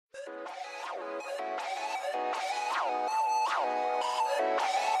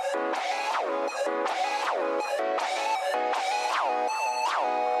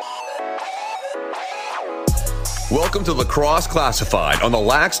Welcome to Lacrosse Classified on the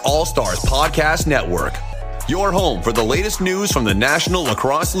Lax All-Stars Podcast Network. Your home for the latest news from the National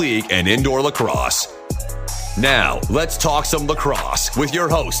Lacrosse League and indoor lacrosse. Now, let's talk some lacrosse with your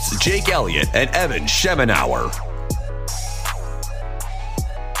hosts, Jake Elliott and Evan Schemenauer.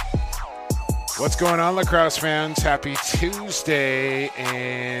 What's going on, lacrosse fans? Happy Tuesday.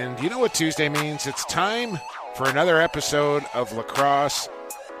 And you know what Tuesday means? It's time for another episode of Lacrosse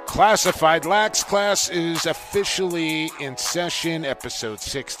Classified. Lax Class is officially in session. Episode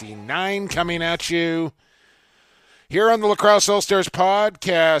 69 coming at you here on the Lacrosse All-Stars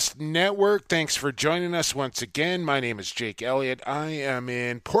Podcast Network. Thanks for joining us once again. My name is Jake Elliott. I am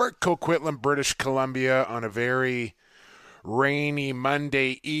in Port Coquitlam, British Columbia on a very rainy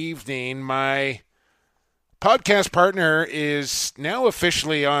Monday evening. My podcast partner is now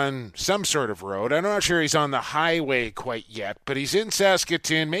officially on some sort of road. I'm not sure he's on the highway quite yet, but he's in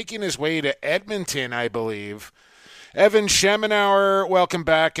Saskatoon, making his way to Edmonton, I believe. Evan Schemenauer, welcome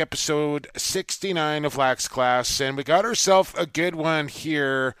back. Episode 69 of Lax Class, and we got ourselves a good one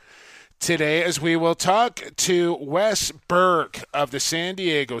here today as we will talk to Wes Berg of the San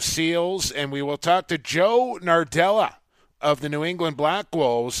Diego Seals, and we will talk to Joe Nardella of the New England Black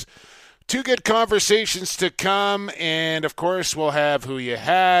Wolves. Two good conversations to come, and of course we'll have who you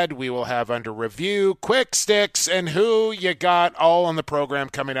had, we will have under review, quick sticks, and who you got all on the program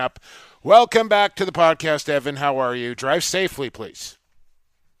coming up. Welcome back to the podcast, Evan. How are you? Drive safely, please.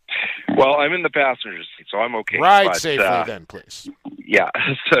 Well, I'm in the passenger seat, so I'm okay. Ride safely then, please. Yeah,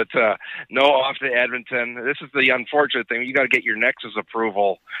 so no off to Edmonton. This is the unfortunate thing. You got to get your Nexus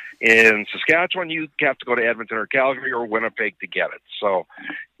approval in Saskatchewan. You have to go to Edmonton or Calgary or Winnipeg to get it. So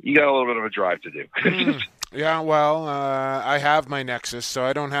you got a little bit of a drive to do. Yeah, well, I have my Nexus, so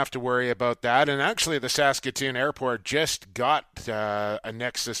I don't have to worry about that. And actually, the Saskatoon airport just got a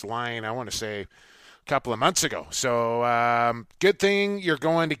Nexus line, I want to say, a couple of months ago. So good thing you're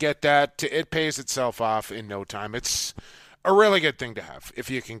going to get that. It pays itself off in no time. It's a really good thing to have if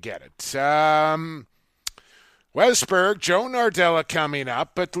you can get it. Wes Berg, Joe Nardella coming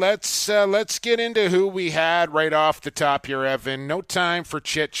up, but let's get into who we had right off the top here, Evan. No time for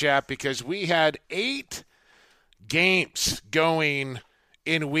chit-chat because we had 8 games going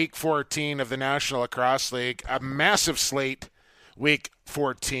in Week 14 of the National Lacrosse League, a massive slate, Week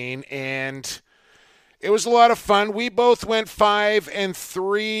 14, and it was a lot of fun. We both went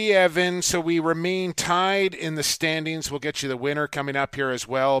 5-3, Evan, so we remain tied in the standings. We'll get you the winner coming up here as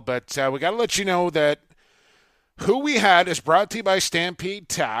well, but we got to let you know that who we had is brought to you by Stampede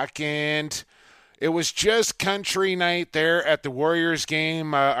Tack, and it was just country night there at the Warriors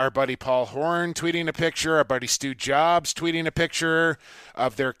game. Our buddy Paul Horn tweeting a picture. Our buddy Stu Jobs tweeting a picture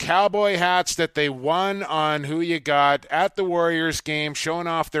of their cowboy hats that they won on Who You Got at the Warriors game, showing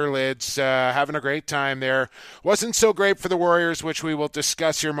off their lids, having a great time there. Wasn't so great for the Warriors, which we will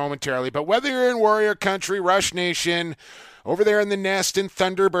discuss here momentarily. But whether you're in Warrior Country, Rush Nation, over there in the Nest in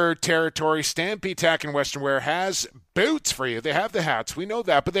Thunderbird territory, Stampede Tack and Western Wear has boots for you. They have the hats, we know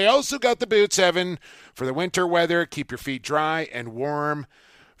that, but they also got the boots, Evan, for the winter weather. Keep your feet dry and warm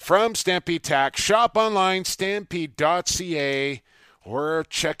from Stampede Tack. Shop online, stampede.ca, or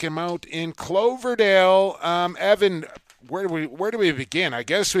check them out in Cloverdale. Evan, where do we begin? I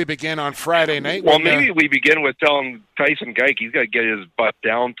guess we begin on Friday night. Well, maybe we begin with telling Tyson Geik he's got to get his butt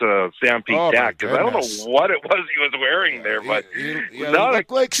down to Stampede Tack, because I don't know what it was he was wearing there, but it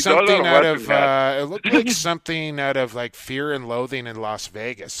looked like something out of it looked like something out of like Fear and Loathing in Las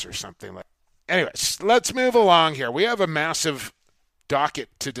Vegas or something like. Anyways, let's move along here. We have a massive docket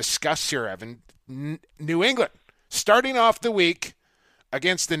to discuss here, Evan. New England starting off the week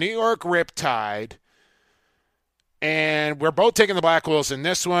against the New York Riptide. And we're both taking the Black Wolves in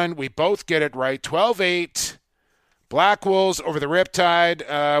this one. We both get it right. 12-8, Black Wolves over the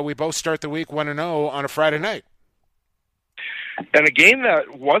Riptide. We both start the week 1-0 on a Friday night. And a game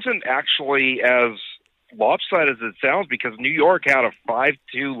that wasn't actually as lopsided as it sounds, because New York had a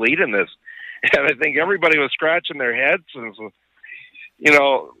 5-2 lead in this. And I think everybody was scratching their heads. And,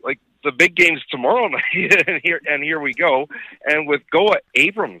 like the big game's tomorrow night, and here we go. And with Goa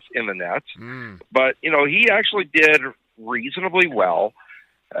Abrams in the net. But, he actually did reasonably well.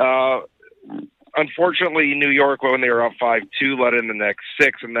 Unfortunately, New York, when they were up 5-2, let in the next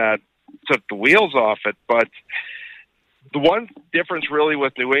 6, and that took the wheels off it. But the one difference really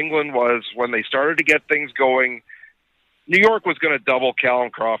with New England was when they started to get things going, New York was going to double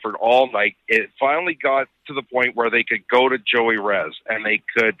Callum Crawford all night. It finally got to the point where they could go to Joey Rez, and they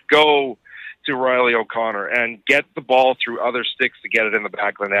could go to Riley O'Connor and get the ball through other sticks to get it in the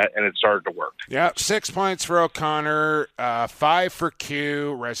back of the net, and it started to work. Yeah, 6 points for O'Connor, 5 for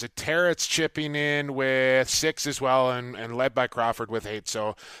Q. Reza Terrett's chipping in with 6 as well, and led by Crawford with 8.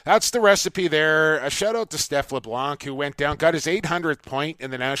 So that's the recipe there. A shout-out to Steph LeBlanc, who went down, got his 800th point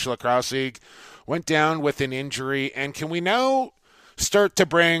in the National Lacrosse League, went down with an injury. And can we now start to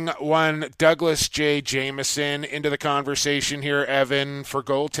bring one Douglas J. Jamieson into the conversation here, Evan, for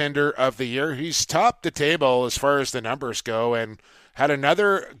goaltender of the year? He's topped the table as far as the numbers go and had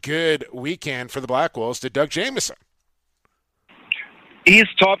another good weekend for the Black Wolves to Doug Jamieson. He's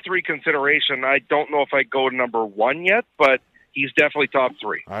top 3 consideration. I don't know if I go to number 1 yet, but he's definitely top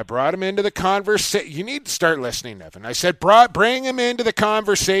 3. I brought him into the conversation. You need to start listening, Evan. I said bring him into the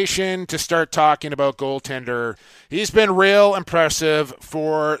conversation to start talking about goaltender. He's been real impressive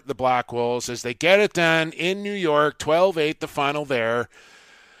for the Black Wolves as they get it done in New York, 12-8 the final there.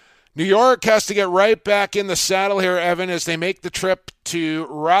 New York has to get right back in the saddle here, Evan, as they make the trip to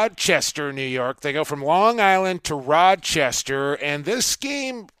Rochester, New York. They go from Long Island to Rochester, and this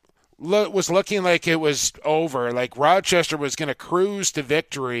game was looking like it was over, like Rochester was going to cruise to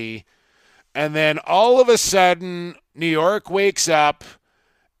victory, and then all of a sudden New York wakes up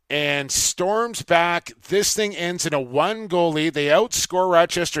and storms back. This thing ends in a 1-goal lead. They outscore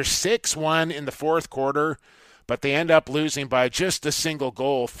Rochester 6-1 in the fourth quarter, but they end up losing by just a single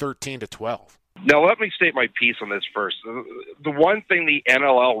goal, 13-12. Now let me state my piece on this first. The one thing the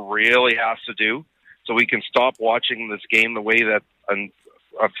NLL really has to do so we can stop watching this game the way that a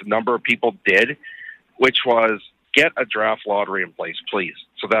number of people did, which was get a draft lottery in place, please,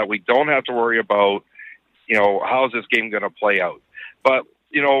 so that we don't have to worry about, how's this game going to play out. But,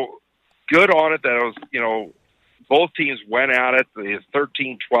 good on it that it was, both teams went at it. It's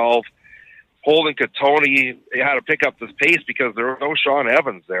 13-12. Holden Katoni had to pick up this pace because there was no Sean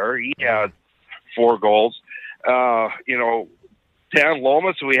Evans there. He had 4 goals. Dan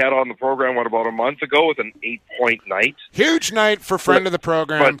Lomas, who we had on the program, about a month ago, with an 8-point night. Huge night for friend of the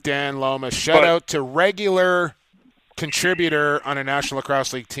program, Dan Lomas. Shout out to regular contributor on a National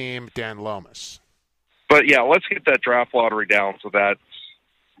Lacrosse League team, Dan Lomas. But, yeah, let's get that draft lottery down so that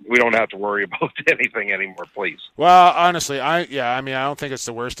we don't have to worry about anything anymore, please. Well, honestly, I don't think it's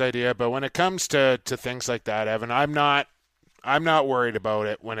the worst idea, but when it comes to things like that, Evan, I'm not worried about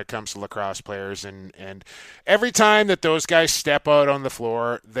it when it comes to lacrosse players, and every time that those guys step out on the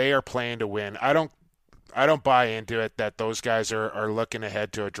floor, they are playing to win. I don't buy into it that those guys are looking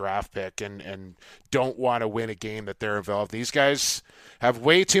ahead to a draft pick and don't want to win a game that they're involved. These guys have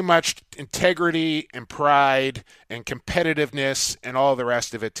way too much integrity and pride and competitiveness and all the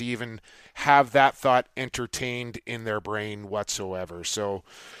rest of it to even have that thought entertained in their brain whatsoever. So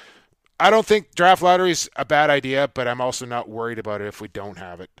I don't think draft lottery is a bad idea, but I'm also not worried about it if we don't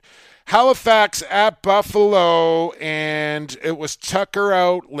have it. Halifax at Buffalo, and it was Tucker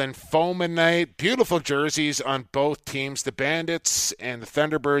Out Lymphoma Night. Beautiful jerseys on both teams, the Bandits and the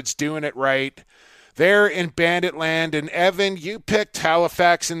Thunderbirds doing it right. They're in Bandit land, and Evan, you picked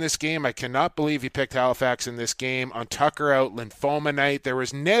Halifax in this game. I cannot believe you picked Halifax in this game on Tucker Out Lymphoma Night. There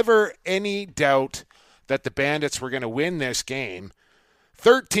was never any doubt that the Bandits were going to win this game.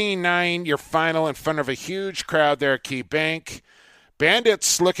 13-9, your final in front of a huge crowd there at Key Bank.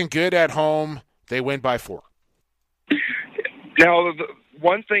 Bandits looking good at home. They win by 4. Now, the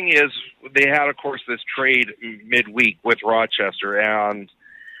one thing is they had, of course, this trade midweek with Rochester, and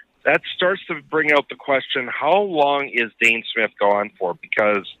that starts to bring out the question, how long is Dane Smith gone for?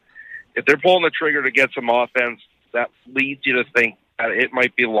 Because if they're pulling the trigger to get some offense, that leads you to think that it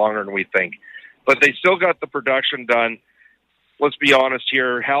might be longer than we think. But they still got the production done. Let's be honest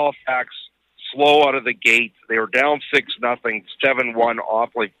here, Halifax, slow out of the gate. They were down 6-0, 7-1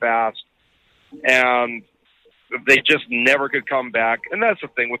 awfully fast. And they just never could come back. And that's the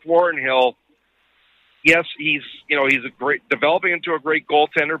thing. With Warren Hill, yes, he's developing into a great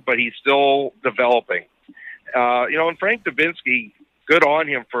goaltender, but he's still developing. And Frank Dubinsky, good on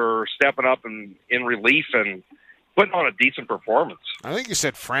him for stepping up in relief and putting on a decent performance. I think you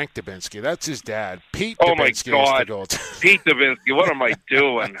said Frank Dubinsky. That's his dad. Pete Oh, Dubinsky my God. is the goaltender. Pete Dubinsky, what am I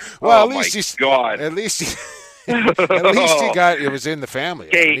doing? Well, oh, my God. At least you got it was in the family.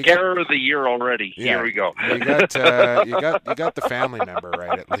 Okay, error of the year already. Yeah, here we go. You got the family member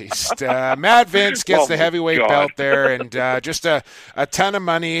right at least. Matt Vince gets the heavyweight belt there, and just a ton of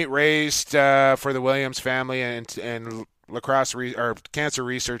money raised for the Williams family and lacrosse or cancer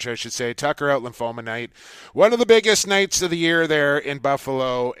research, I should say. Tucker Out Lymphoma Night, one of the biggest nights of the year there in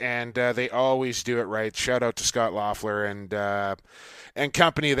Buffalo, and they always do it right. Shout out to Scott Loeffler and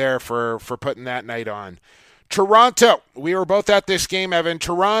company there for putting that night on. Toronto. We were both at this game, Evan.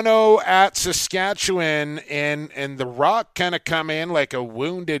 Toronto at Saskatchewan, and the Rock kind of come in like a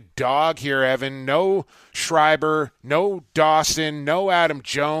wounded dog here, Evan. No Schreiber, no Dawson, no Adam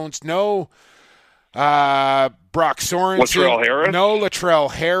Jones, no Brock Sorensen, no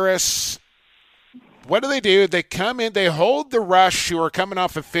Latrell Harris. What do? They come in, they hold the Rush, who are coming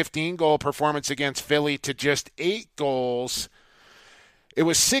off a 15-goal performance against Philly, to just 8 goals. It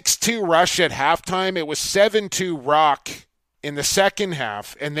was 6-2 Rush at halftime. It was 7-2 Rock in the second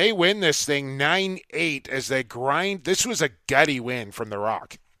half, and they win this thing 9-8 as they grind. This was a gutty win from the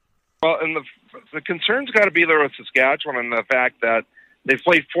Rock. Well, and the concern's got to be there with Saskatchewan and the fact that they've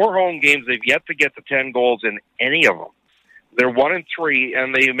played 4 home games. They've yet to get to 10 goals in any of them. They're 1-3,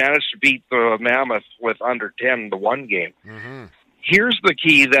 and they managed to beat the Mammoth with under 10 in the one game. Mm-hmm. Here's the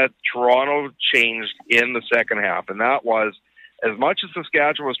key that Toronto changed in the second half, and that was, as much as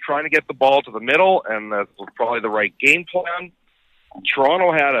Saskatchewan was trying to get the ball to the middle, and that was probably the right game plan,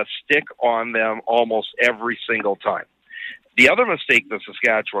 Toronto had a stick on them almost every single time. The other mistake that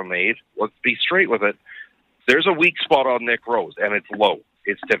Saskatchewan made, let's be straight with it, there's a weak spot on Nick Rose, and it's low.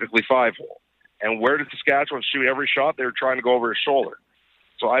 It's typically 5-hole. And where did Saskatchewan shoot every shot? They were trying to go over his shoulder.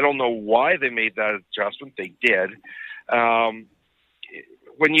 So I don't know why they made that adjustment. They did.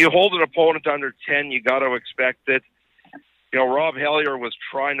 When you hold an opponent under 10, you got to expect it. You know, Rob Hellier was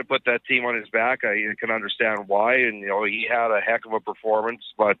trying to put that team on his back. I can understand why, and he had a heck of a performance,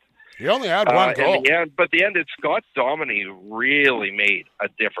 but he only had one goal. In the end, but the end, Scott Dominy really made a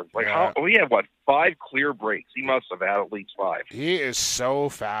difference. He had 5 clear breaks. He must have had at least 5. He is so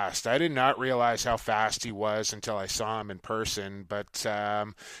fast. I did not realize how fast he was until I saw him in person. But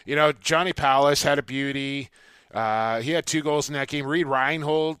Johnny Pallas had a beauty. He had 2 goals in that game. Reed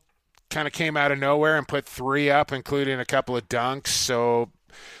Reinhold kind of came out of nowhere and put 3 up, including a couple of dunks. So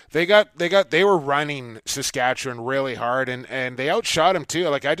they were running Saskatchewan really hard, and they outshot him too.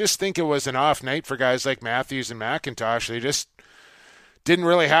 I just think it was an off night for guys like Matthews and McIntosh. They just didn't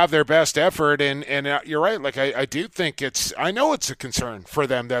really have their best effort, and you're right. I do think I know it's a concern for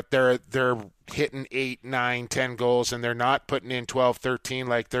them that they're hitting 8, 9, 10 goals, and they're not putting in 12, 13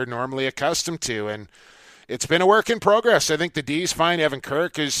 like they're normally accustomed to, and it's been a work in progress. I think the D's fine. Evan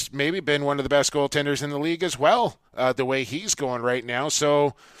Kirk has maybe been one of the best goaltenders in the league as well, the way he's going right now.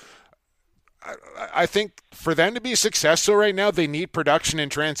 So I think for them to be successful right now, they need production and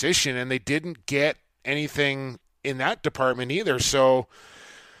transition, and they didn't get anything in that department either. So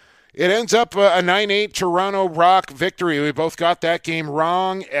it ends up a 9-8 Toronto Rock victory. We both got that game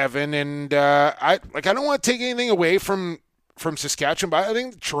wrong, Evan, and I don't want to take anything away from Saskatchewan, but I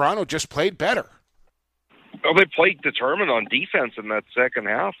think Toronto just played better. Well, they played determined on defense in that second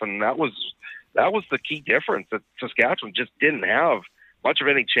half, and that was the key difference, that Saskatchewan just didn't have much of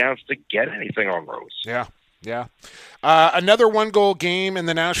any chance to get anything on Rose. Yeah. Another 1-goal game in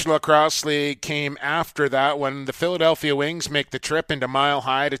the National Lacrosse League came after that when the Philadelphia Wings make the trip into Mile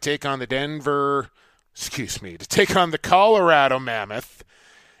High to take on the Colorado Mammoth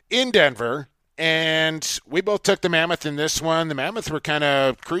in Denver. And we both took the Mammoth in this one. The Mammoth were kind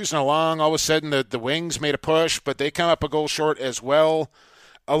of cruising along. All of a sudden, the Wings made a push, but they come up a goal short as well.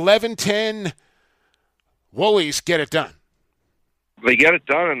 11-10, Woolies get it done. They get it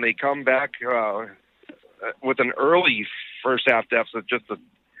done, and they come back with an early first-half deficit, just to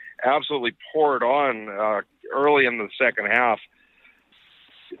absolutely pour it on early in the second half.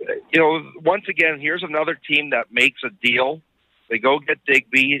 Once again, here's another team that makes a deal. They go get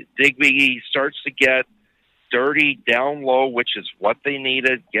Digby. Digby starts to get dirty down low, which is what they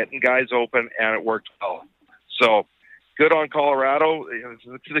needed, getting guys open, and it worked well. So good on Colorado.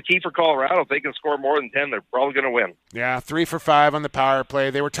 It's the key for Colorado. If they can score more than 10, they're probably going to win. Yeah, 3 for 5 on the power play.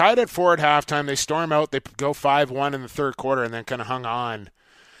 They were tied at 4 at halftime. They storm out. They go 5-1 in the third quarter and then kind of hung on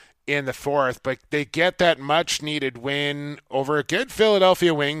in the fourth. But they get that much-needed win over a good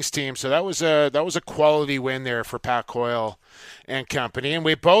Philadelphia Wings team. So that was a quality win there for Pat Coyle and company. And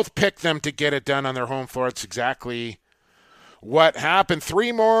we both picked them to get it done on their home floor. It's exactly what happened.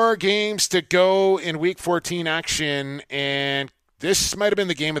 3 more games to go in Week 14 action, and this might have been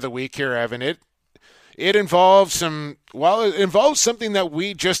the game of the week here, Evan. It involves something that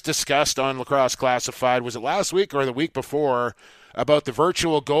we just discussed on Lacrosse Classified. Was it last week or the week before, about the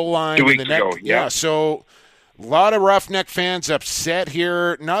virtual goal line? 2 weeks ago, yeah. So a lot of Roughneck fans upset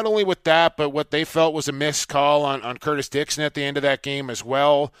here, not only with that, but what they felt was a missed call on Curtis Dixon at the end of that game as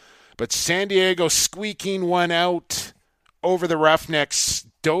well. But San Diego squeaking one out over the Roughnecks.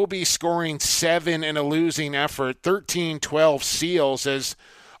 Dobie scoring 7 in a losing effort. 13-12 Seals as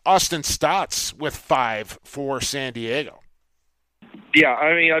Austin Stotts with 5 for San Diego. Yeah,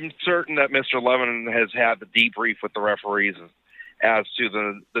 I mean, I'm certain that Mr. Levin has had the debrief with the referees as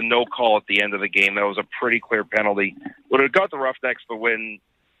to the no call at the end of the game. That was a pretty clear penalty. Would it have got the Roughnecks the win?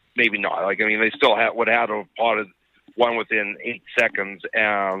 Maybe not. Like, I mean, they still would have to have potted one within 8 seconds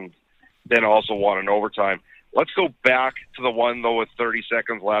and then also won in overtime. Let's go back to the one, though, with 30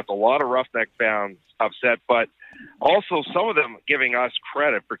 seconds left. A lot of Roughneck fans upset, but also some of them giving us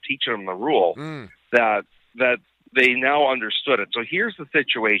credit for teaching them the rule that they now understood it. So here's the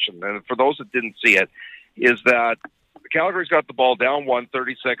situation, and for those that didn't see it, is that Calgary's got the ball down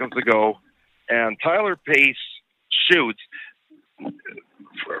 30 seconds to go, and Tyler Pace shoots.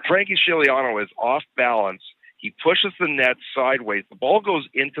 Frankie Scigliano is off balance. He pushes the net sideways. The ball goes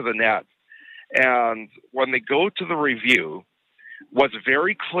into the net. And when they go to the review, what's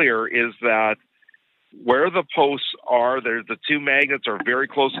very clear is that where the posts are, there's the two magnets are very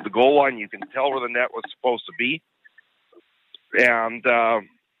close to the goal line. You can tell where the net was supposed to be. And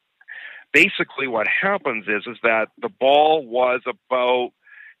basically what happens is that the ball was about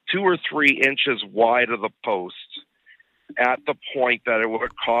 2 or 3 inches wide of the post at the point that it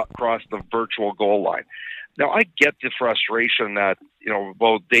would cross the virtual goal line. Now, I get the frustration that,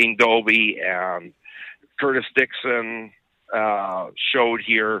 both Dane Dobie and Curtis Dixon showed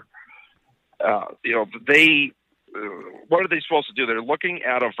here. What are they supposed to do? They're looking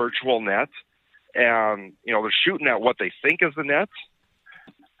at a virtual net, and, they're shooting at what they think is the net.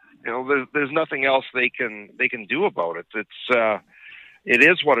 There's nothing else they can do about it. It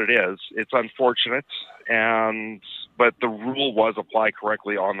is what it is. It's unfortunate, but the rule was applied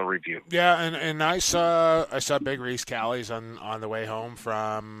correctly on the review. Yeah, and I saw Big Reese Callies on the way home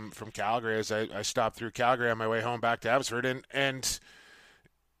from Calgary as I stopped through Calgary on my way home back to Abbotsford, and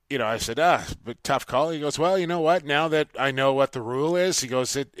I said, but tough call. He goes, well, you know what? Now that I know what the rule is, he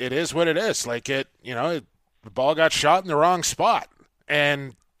goes, it is what it is. Like the ball got shot in the wrong spot,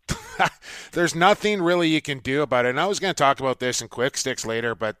 and there's nothing really you can do about it. And I was going to talk about this in Quick Sticks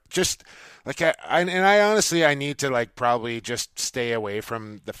later, but just like I honestly need to probably just stay away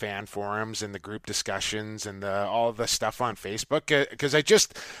from the fan forums and the group discussions and all the stuff on Facebook, because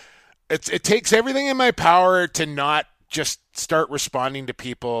it takes everything in my power to not just start responding to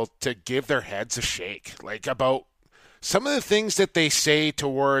people to give their heads a shake, about some of the things that they say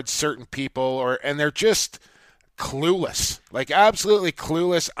towards certain people, and they're just clueless, absolutely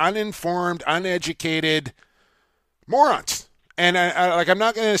clueless, uninformed, uneducated morons. And I'm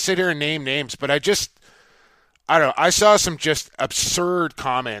not going to sit here and name names, but I don't know. I saw some just absurd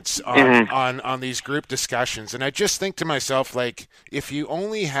comments on these group discussions, and I just think to myself, if you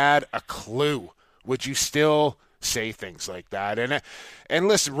only had a clue, would you still say things like that? And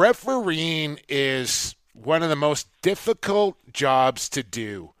listen, refereeing is one of the most difficult jobs to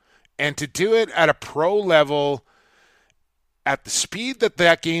do, and to do it at a pro level, at the speed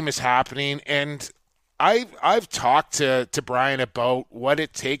that game is happening. And I've talked to Brian about what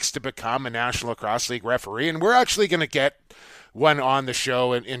it takes to become a National Lacrosse League referee, and we're actually going to get one on the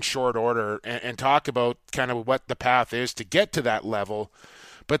show in short order and talk about kind of what the path is to get to that level.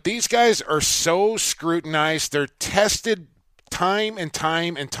 But these guys are so scrutinized. They're tested time and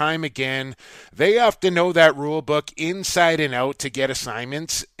time and time again. They have to know that rule book inside and out to get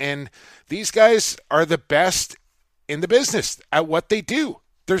assignments. And these guys are the best in the business at what they do.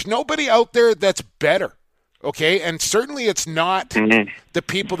 There's nobody out there that's better. Okay. And certainly it's not the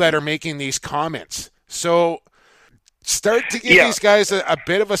people that are making these comments. So start to give these guys a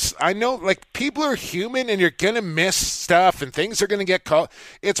bit of I know people are human and you're going to miss stuff and things are going to get called.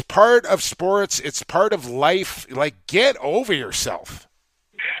 It's part of sports. It's part of life. Get over yourself.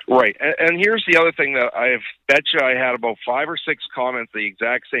 Right. And here's the other thing that I bet you I had about 5 or 6 comments. The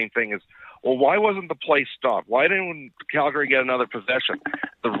exact same thing is, well, why wasn't the play stopped? Why didn't Calgary get another possession?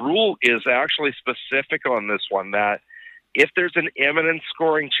 The rule is actually specific on this one that if there's an imminent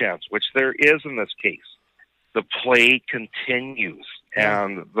scoring chance, which there is in this case, the play continues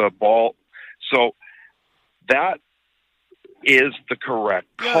and the ball. So that is the correct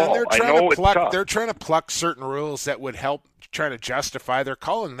call. They're trying to pluck certain rules that would help try to justify their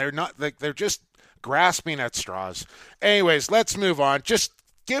call, and they're not. They're just grasping at straws. Anyways, let's move on. Just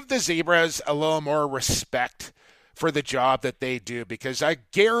give the Zebras a little more respect for the job that they do, because I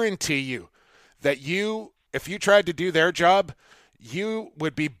guarantee you that if you tried to do their job, you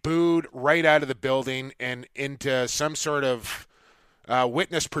would be booed right out of the building and into some sort of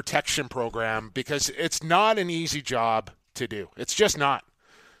witness protection program, because it's not an easy job to do. It's just not.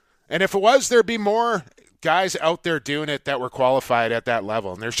 And if it was, there'd be more guys out there doing it that were qualified at that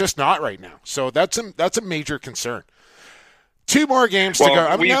level, and there's just not right now. So that's a major concern. 2 more games to go.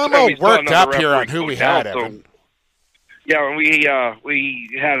 I'm all worked up here on who we had, Evan. Yeah, and we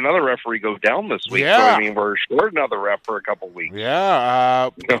had another referee go down this week. Yeah. So, I mean, we're short another ref for a couple weeks. Yeah,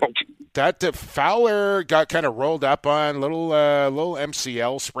 You know? that Fowler got kind of rolled up on little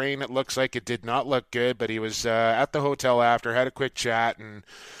MCL sprain. It looks like it did not look good, but he was at the hotel after, had a quick chat, and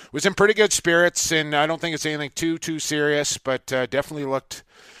was in pretty good spirits. And I don't think it's anything too serious, but definitely looked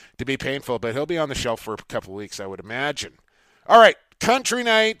to be painful. But he'll be on the shelf for a couple of weeks, I would imagine. All right, country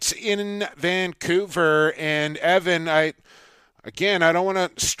night in Vancouver, and Evan, I don't want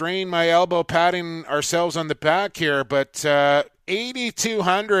to strain my elbow patting ourselves on the back here, but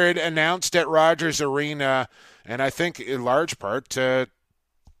 8,200 announced at Rogers Arena, and I think in large part to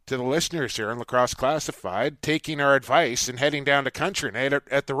the listeners here in Lacrosse Classified taking our advice and heading down to country night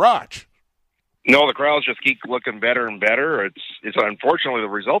at the Rog. No, the crowds just keep looking better and better. It's unfortunately the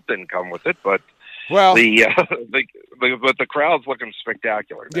result didn't come with it, but well, but the crowd's looking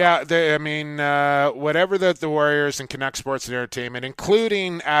spectacular now. Yeah, whatever the Warriors and Canuck Sports and Entertainment,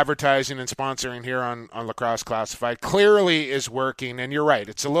 including advertising and sponsoring here on Lacrosse Classified, clearly is working. And you're right,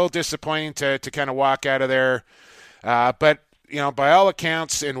 it's a little disappointing to kind of walk out of there. But, by all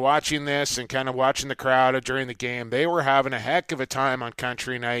accounts, in watching this and kind of watching the crowd during the game, they were having a heck of a time on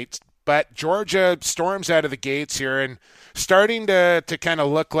country night. But Georgia storms out of the gates here and starting to kind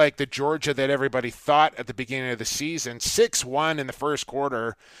of look like the Georgia that everybody thought at the beginning of the season. 6-1 in the first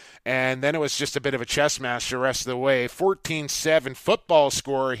quarter, and then it was just a bit of a chess match the rest of the way. 14-7 football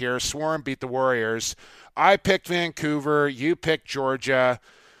score here. Swarm beat the Warriors. I picked Vancouver. You picked Georgia.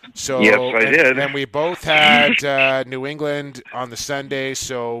 So, yes, I did. And we both had New England on the Sunday,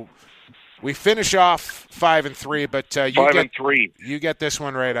 so we finish off 5-3, but 5-3. You get this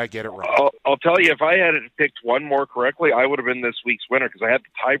one right. I get it wrong. I'll tell you, if I had picked one more correctly, I would have been this week's winner because I had the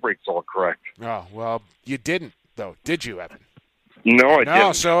tie breaks all correct. Oh, well, you didn't, though, did you, Evan? No, I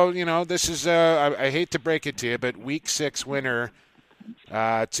didn't. So, this is, I hate to break it to you, but week 6 winner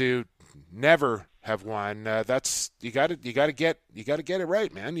to never have won. That's you got to get it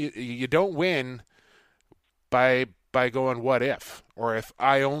right, man. You don't win by going what if or if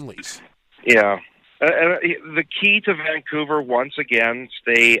I onlys. Yeah. The key to Vancouver, once again,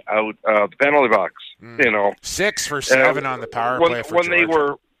 stay out of the penalty box. 6 for 7 on the power play for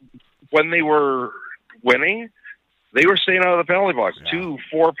Georgia. When they were winning, they were staying out of the penalty box. Yeah.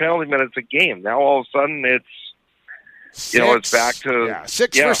 2-4 penalty minutes a game. Now all of a sudden it's 6, it's back to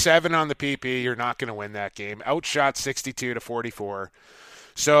 6 for 7 on the PP. You're not going to win that game. Outshot 62-44.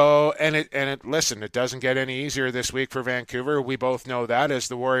 So, listen, it doesn't get any easier this week for Vancouver. We both know that, as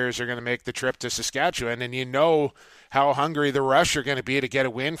the Warriors are going to make the trip to Saskatchewan, and you know how hungry the Rush are going to be to get a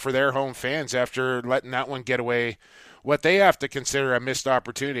win for their home fans after letting that one get away, what they have to consider a missed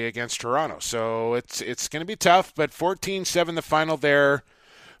opportunity against Toronto. So it's going to be tough, but 14-7 the final there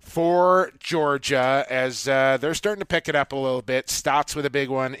for Georgia, as they're starting to pick it up a little bit. Stotts with a big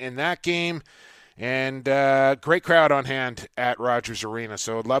one in that game. And great crowd on hand at Rogers Arena,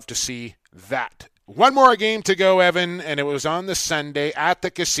 so I'd love to see that. One more game to go, Evan, and it was on the Sunday at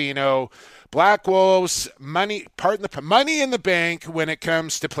the casino. Black Wolves, money in the bank when it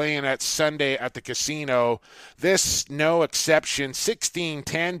comes to playing at Sunday at the casino. This, no exception,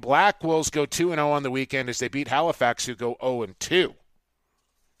 16-10. Black Wolves go 2-0 on the weekend as they beat Halifax, who go 0-2.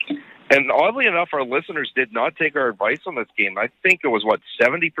 And oddly enough, our listeners did not take our advice on this game. I think it was,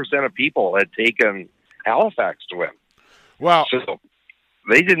 70% of people had taken Halifax to win. Well, so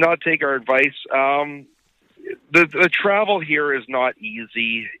they did not take our advice. The travel here is not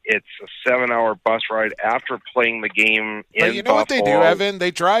easy. It's a 7-hour bus ride after playing the game in But you know Buffalo. what they do, Evan?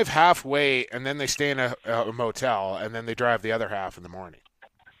 They drive halfway, and then they stay in a motel, and then they drive the other half in the morning.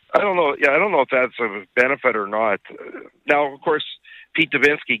 I don't know. Yeah, I don't know if that's a benefit or not. Now, of course, Pete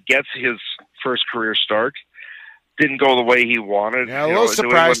Davinsky gets his first career start. Didn't go the way he wanted. Yeah, a little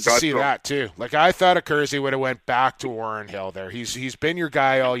surprised to see that too. Like, I thought Kersey would have went back to Warren Hill there. He's been your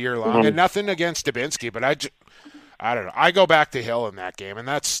guy all year long, Mm-hmm. and nothing against Davinsky, but I don't know. I go back to Hill in that game, and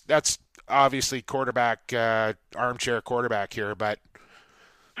that's obviously quarterback, armchair quarterback here, but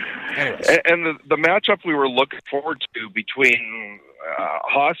anyways. And the matchup we were looking forward to between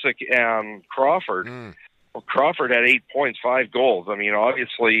Hossack and Crawford. Well, Crawford had 8 points, 5 goals. I mean,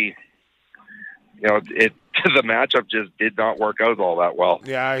 obviously, the matchup just did not work out all that well.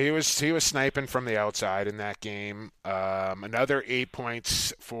 Yeah, he was sniping from the outside in that game. Another 8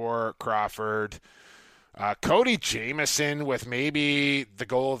 points for Crawford. Cody Jamieson with maybe the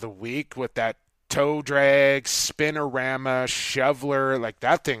goal of the week with that toe drag, spinorama, shoveler. Like,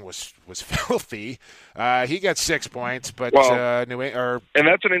 that thing was filthy. He got 6 points, but and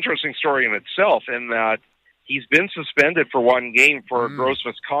that's an interesting story in itself, in that he's been suspended for one game for gross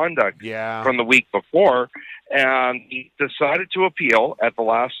misconduct from the week before, and he decided to appeal at the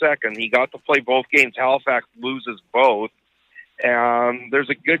last second. He got to play both games. Halifax loses both, and there's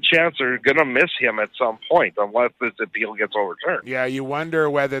a good chance they're going to miss him at some point unless this appeal gets overturned. Yeah, you wonder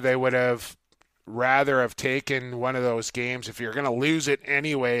whether they would have rather have taken one of those games if you're going to lose it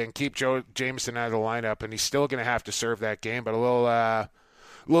anyway and keep Joe Jameson out of the lineup, and he's still going to have to serve that game. But a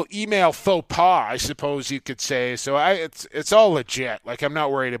little email faux pas, I suppose you could say. So it's all legit. Like, I'm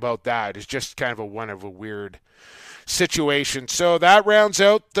not worried about that. It's just kind of a weird situation. So that rounds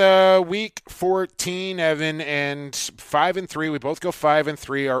out the week 14, Evan, and 5-3. We both go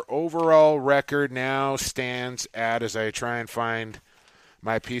 5-3. Our overall record now stands at, as I try and find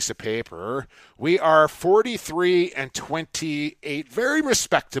my piece of paper, we are 43-28, very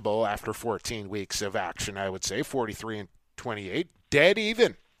respectable after 14 weeks of action, I would say. 43-28, dead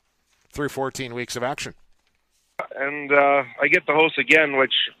even through 14 weeks of action. And I get the host again,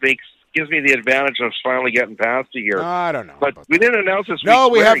 which gives me the advantage of finally getting past a year. I don't know. But we didn't announce this. No,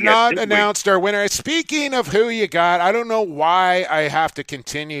 we have not yet, announced our winner. Speaking of who you got, I don't know why I have to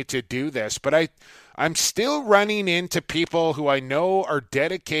continue to do this, but I'm still running into people who I know are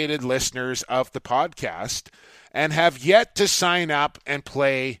dedicated listeners of the podcast and have yet to sign up and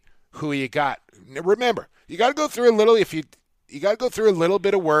play Who You Got. Remember, you got to go through a little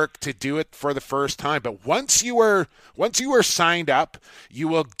bit of work to do it for the first time. But once you are signed up, you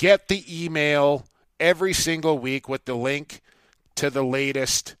will get the email every single week with the link to the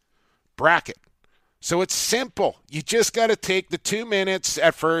latest bracket. So it's simple. You just got to take the 2 minutes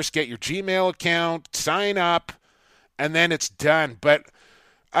at first, get your Gmail account, sign up, and then it's done. But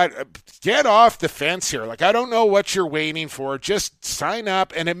get off the fence here. Like, I don't know what you're waiting for. Just sign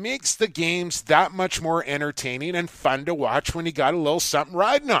up, and it makes the games that much more entertaining and fun to watch when you got a little something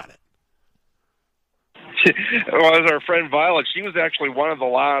riding on it. Well, as our friend Violet, she was actually one of the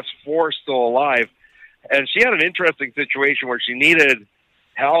last 4 still alive, and she had an interesting situation where she needed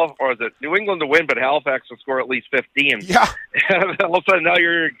New England to win, but Halifax to score at least 15. Yeah. And all of a sudden now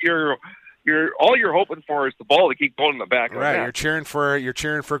you're all you're hoping for is the ball to keep going in the back. Right. You're cheering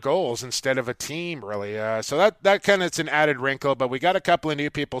for goals instead of a team, really. So that kind of it's an added wrinkle. But we got a couple of new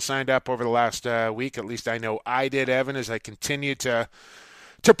people signed up over the last week. At least I know I did, Evan, as I continue to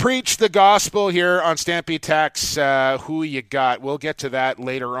preach the gospel here on Stampede Tax. Who you got? We'll get to that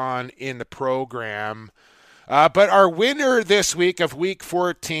later on in the program. But our winner this week of Week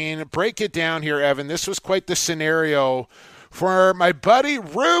 14, break it down here, Evan. This was quite the scenario for my buddy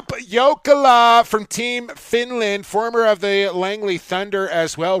Roop Jokela from Team Finland, former of the Langley Thunder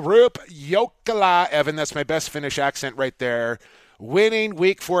as well. Roop Jokela, Evan, that's my best Finnish accent right there. Winning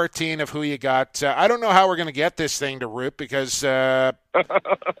Week 14 of Who You Got. I don't know how we're going to get this thing to Roop because I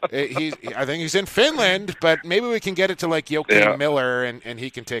think he's in Finland, but maybe we can get it to like Joakim Miller and he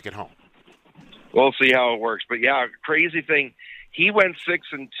can take it home. We'll see how it works. But, yeah, crazy thing. He went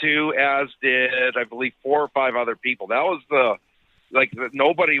 6-2, as did, I believe, 4 or 5 other people. That was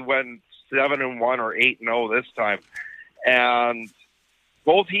nobody went 7-1 or 8-0 this time. And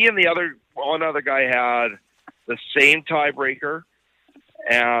both he and one other guy had the same tiebreaker.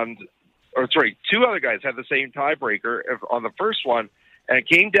 2 other guys had the same tiebreaker on the first one. And it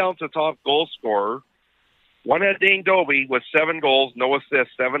came down to top goal scorer. One had Dane Dobie with 7 goals, no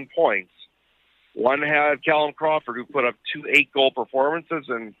assists, 7 points. One had Callum Crawford, who put up 2 8-goal performances,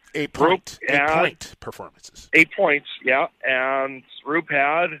 and 8 point performances. 8 points, yeah. And Roop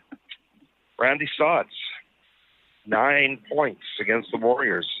had Randy Stotts, 9 points against the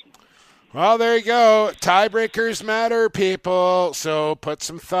Warriors. Well, there you go. Tiebreakers matter, people. So put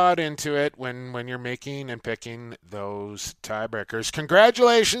some thought into it when you're making and picking those tiebreakers.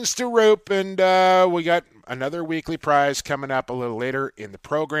 Congratulations to Roop, and we got another weekly prize coming up a little later in the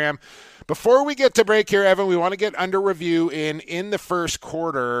program. Before we get to break here, Evan, we want to get under review in the first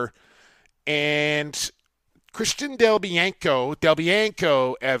quarter. And Christian Del Bianco,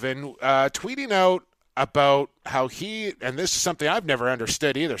 Evan, tweeting out about how he, and this is something I've never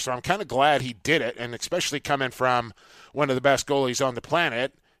understood either, so I'm kind of glad he did it, and especially coming from one of the best goalies on the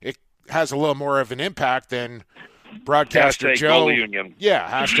planet, it has a little more of an impact than broadcaster hashtag Joe. Goalie Union. Yeah,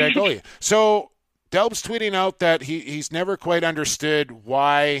 hashtag goalie. So Delb's tweeting out that he's never quite understood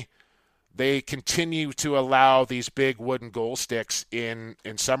why they continue to allow these big wooden goal sticks in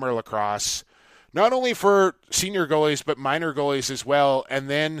summer lacrosse, not only for senior goalies but minor goalies as well, and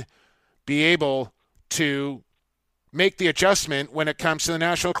then be able to make the adjustment when it comes to the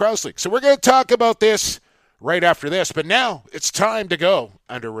National Lacrosse League. So we're going to talk about this right after this, but now it's time to go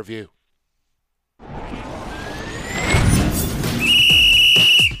under review.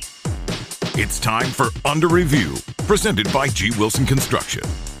 It's time for Under Review, presented by G. Wilson Construction.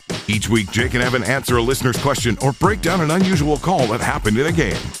 Each week, Jake and Evan answer a listener's question or break down an unusual call that happened in a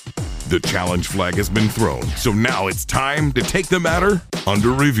game. The challenge flag has been thrown, so now it's time to take the matter under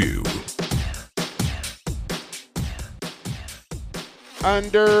review.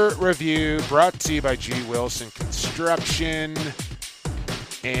 Under Review, brought to you by G. Wilson Construction.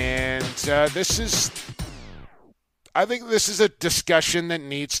 And I think this is a discussion that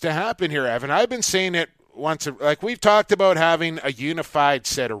needs to happen here, Evan. I've been saying it once, like we've talked about having a unified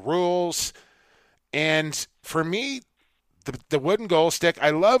set of rules. And for me, the wooden goal stick,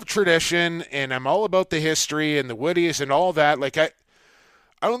 I love tradition, and I'm all about the history and the woodies and all that. Like I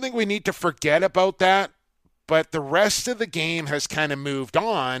don't think we need to forget about that. But the rest of the game has kind of moved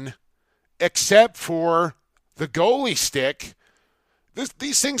on, except for the goalie stick.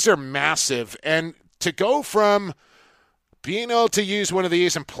 These things are massive. And to go from being able to use one of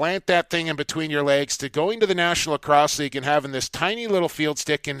these and plant that thing in between your legs to going to the National Lacrosse League and having this tiny little field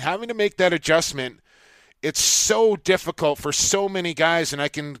stick and having to make that adjustment, it's so difficult for so many guys. And I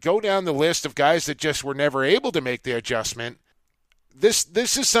can go down the list of guys that just were never able to make the adjustment. This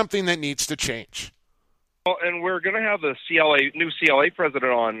is something that needs to change. Well, and we're going to have the new CLA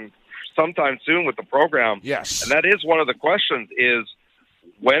president on sometime soon with the program. Yes. And that is one of the questions is,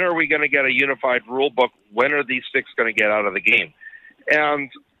 when are we going to get a unified rule book? When are these sticks going to get out of the game?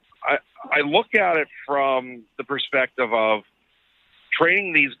 And I look at it from the perspective of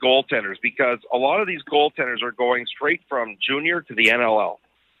training these goaltenders, because a lot of these goaltenders are going straight from junior to the NLL.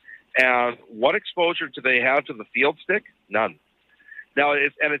 And what exposure do they have to the field stick? None. Now,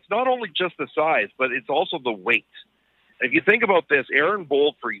 it's not only just the size, but it's also the weight. If you think about this, Aaron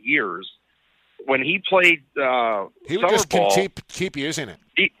Bold for years, when he played he would just ball, keep using it.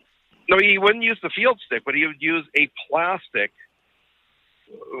 He wouldn't use the field stick, but he would use a plastic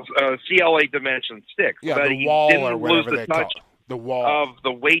CLA dimension stick. Yeah, so that the wall he didn't or whatever lose they the touch call it. The wall of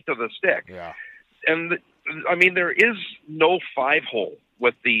the weight of the stick. Yeah. And, there is no 5-hole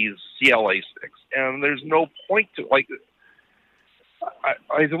with these CLA sticks, and there's no point to like.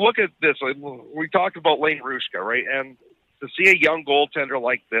 I look at this. We talked about Lane Rushka, right? And to see a young goaltender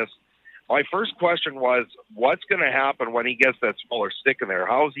like this, my first question was, what's going to happen when he gets that smaller stick in there?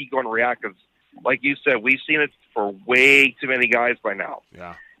 How is he going to react? Because, like you said, we've seen it for way too many guys by now.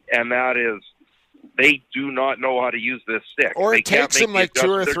 Yeah. And that is, they do not know how to use this stick. Or it takes them like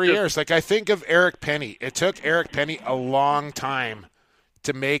 2 or 3 years. years. Like I think of Eric Penny. It took Eric Penny a long time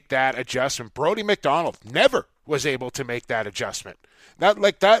to make that adjustment. Brody McDonald never was able to make that adjustment.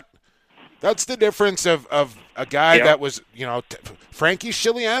 That's the difference of a guy that was, Frankie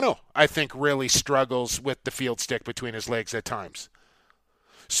Chiliano, I think, really struggles with the field stick between his legs at times.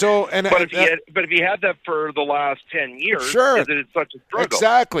 So, but if he had that for the last 10 years, sure, is it such a struggle?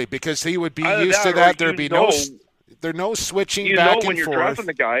 Exactly, because he would be used to that. There'd be no switching back and forth. When you're drafting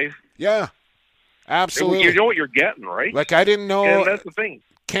the guy. Yeah, absolutely. You know what you're getting, right? Like I didn't know. And that's the thing.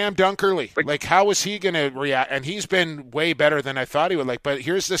 Cam Dunkerley, like how is he going to react? And he's been way better than I thought he would. But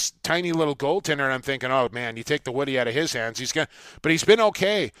here's this tiny little goaltender, and I'm thinking, oh man, you take the woody out of his hands, but he's been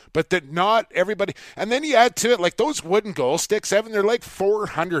okay. But that not everybody. And then you add to it like those wooden goal sticks, Evan, they're like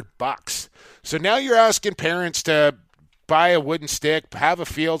 $400. So now you're asking parents to buy a wooden stick, have a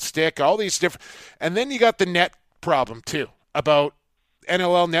field stick, all these different, and then you got the net problem too about.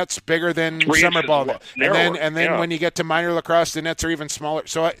 NLL nets bigger than summer ball net. And then when you get to minor lacrosse, the nets are even smaller.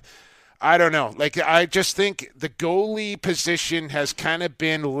 So I don't know. Like I just think the goalie position has kind of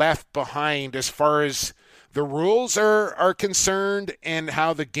been left behind as far as the rules are concerned and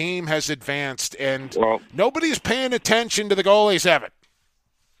how the game has advanced. And nobody's paying attention to the goalies, Evan.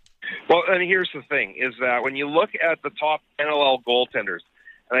 Well, and here's the thing, is that when you look at the top NLL goaltenders,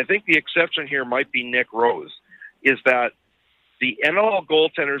 and I think the exception here might be Nick Rose, is that the NLL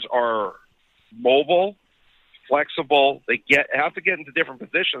goaltenders are mobile, flexible. They have to get into different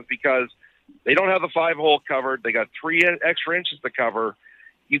positions because they don't have the 5-hole covered. They got 3 extra inches to cover.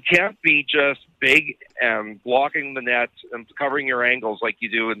 You can't be just big and blocking the net and covering your angles like you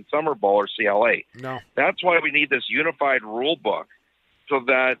do in summer ball or CLA. No. That's why we need this unified rule book so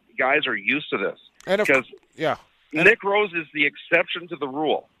that guys are used to this. Because Nick Rose is the exception to the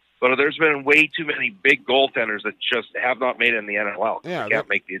rule. But there's been way too many big goaltenders that just have not made it in the NLL. Yeah, you can't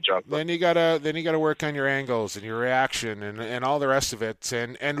make the adjustment. Then you gotta work on your angles and your reaction and all the rest of it.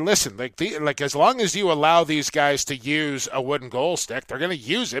 And listen, like as long as you allow these guys to use a wooden goal stick, they're gonna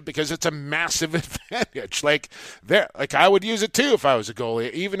use it because it's a massive advantage. Like I would use it too if I was a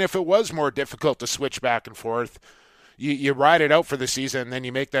goalie, even if it was more difficult to switch back and forth. You ride it out for the season and then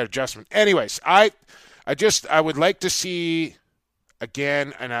you make that adjustment. Anyways, I would like to see.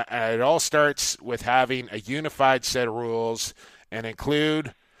 Again, and it all starts with having a unified set of rules and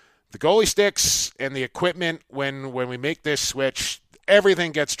include the goalie sticks and the equipment, when we make this switch,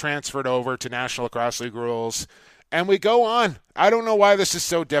 everything gets transferred over to National Lacrosse League rules, and we go on. I don't know why this is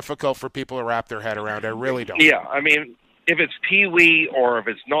so difficult for people to wrap their head around. I really don't. Yeah, I mean, if it's Pee-wee or if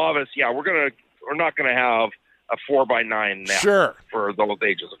it's novice, yeah, we're not gonna have a 4x9 net Sure. for those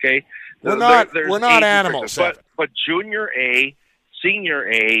ages. Okay, We're there's not age animals. restrictions, but Junior A,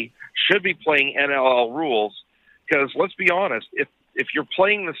 Senior A should be playing NLL rules, because let's be honest, if you're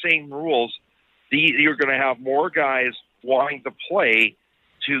playing the same rules, you're going to have more guys wanting to play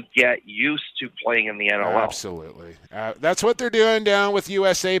to get used to playing in the NLL. Absolutely. That's what they're doing down with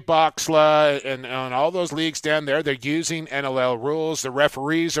USA Boxla and on all those leagues down there. They're using NLL rules. The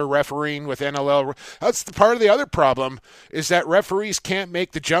referees are refereeing with NLL. That's the part of the other problem, is that referees can't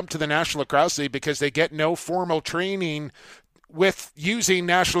make the jump to the National Lacrosse League because they get no formal training with using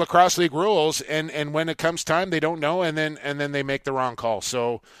National Lacrosse League rules, and when it comes time, they don't know, and then they make the wrong call.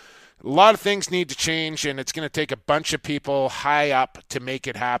 So a lot of things need to change, and it's going to take a bunch of people high up to make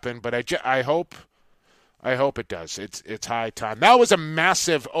it happen. But I hope it does. It's high time. That was a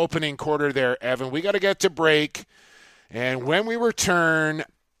massive opening quarter there, Evan. We got to get to break, and when we return,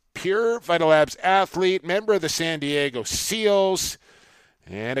 Pure Vital Labs athlete, member of the San Diego Seals,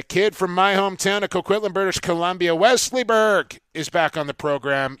 and a kid from my hometown of Coquitlam, British Columbia, Wesley Berg, is back on the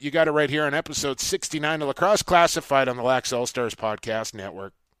program. You got it right here on episode 69 of Lacrosse Classified on the Lax All-Stars Podcast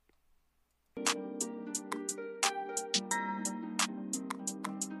Network.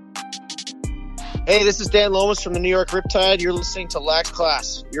 Hey, this is Dan Lomas from the New York Riptide. You're listening to Lax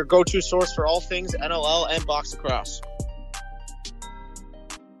Class, your go-to source for all things NLL and box lacrosse.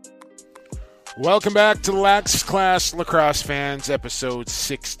 Welcome back to Lax Class Lacrosse fans. Episode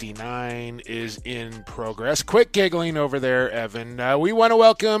 69 is in progress. Quick giggling over there, Evan. We want to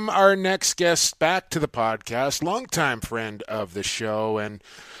welcome our next guest back to the podcast, longtime friend of the show and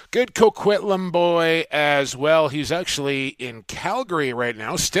good Coquitlam boy as well. He's actually in Calgary right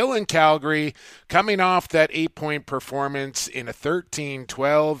now, still in Calgary, coming off that 8-point performance in a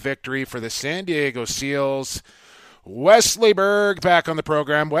 13-12 victory for the San Diego Seals. Wesley Berg back on the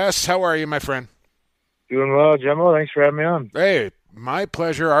program. Wes, how are you, my friend? Doing well, Jimbo. Thanks for having me on. Hey, my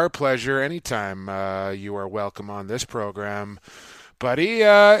pleasure, our pleasure. Anytime you are welcome on this program. Buddy,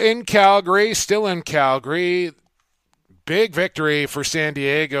 in Calgary, still in Calgary. Big victory for San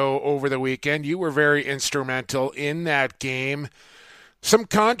Diego over the weekend. You were very instrumental in that game. Some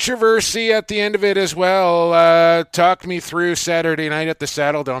controversy at the end of it as well. Talk me through Saturday night at the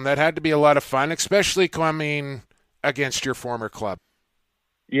Saddle Dome. That had to be a lot of fun, especially coming against your former club.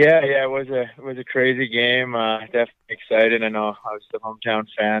 Yeah, it was a crazy game. Definitely excited. I know obviously the hometown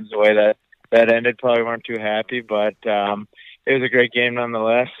fans, the way that ended, probably weren't too happy, but it was a great game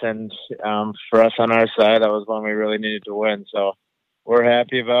nonetheless. And for us on our side, that was one we really needed to win. So we're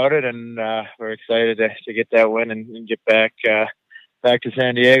happy about it, and we're excited to get that win and get back to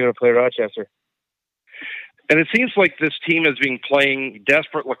San Diego to play Rochester. And it seems like this team has been playing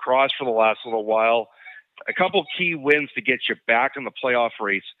desperate lacrosse for the last little while. A couple key wins to get you back in the playoff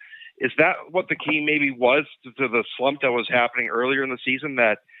race. Is that what the key maybe was to the slump that was happening earlier in the season,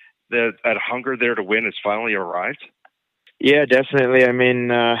 that hunger there to win has finally arrived? Yeah, definitely. I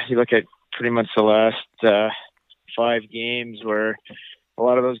mean, you look at pretty much the last 5 games, where a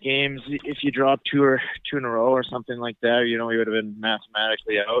lot of those games, if you drop two in a row or something like that, we would have been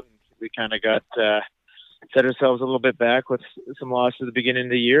mathematically out. We kind of got set ourselves a little bit back with some losses at the beginning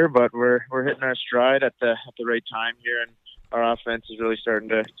of the year, but we're hitting our stride at the right time here, and our offense is really starting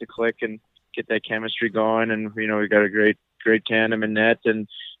to click and get that chemistry going. And we've got a great tandem in net, and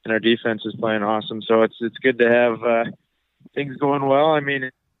our defense is playing awesome. So it's good to have things going well. I mean,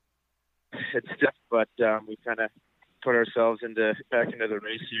 it's tough, but we kind of put ourselves back into the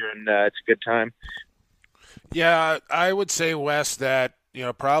race here, and it's a good time. Yeah, I would say, Wes, that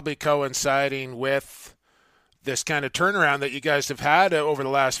probably coinciding with this kind of turnaround that you guys have had over the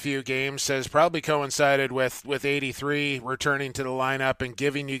last few games has probably coincided with 83 returning to the lineup and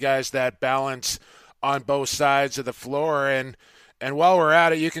giving you guys that balance on both sides of the floor. And while we're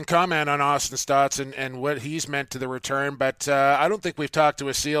at it, you can comment on Austin Stotts and what he's meant to the return, but I don't think we've talked to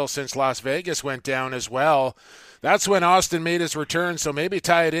a Seal since Las Vegas went down as well. That's when Austin made his return, so maybe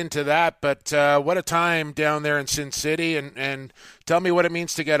tie it into that. But what a time down there in Sin City, and tell me what it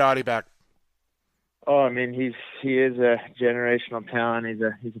means to get Audie back. Oh, I mean, he is a generational talent.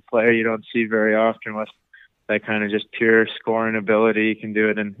 He's a player you don't see very often with that kind of just pure scoring ability. He can do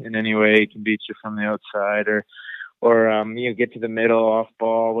it in any way. He can beat you from the outside or get to the middle off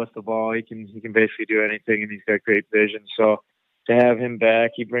ball with the ball. He can basically do anything, and he's got great vision. So to have him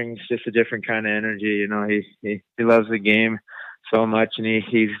back, he brings just a different kind of energy. He loves the game so much, and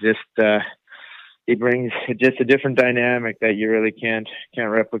he's just he brings just a different dynamic that you really can't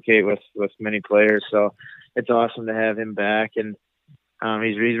replicate with many players. So it's awesome to have him back, and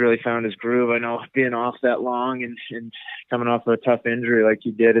he's really found his groove. I know being off that long and coming off of a tough injury like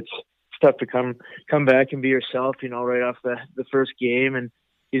he did, it's tough to come back and be yourself, right off the first game. And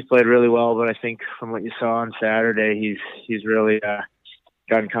he's played really well, but I think from what you saw on Saturday, he's really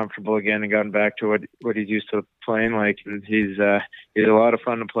gotten comfortable again and gotten back to what he's used to playing like. And he's a lot of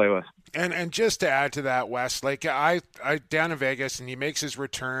fun to play with. And just to add to that, Wes, like I down in Vegas, and he makes his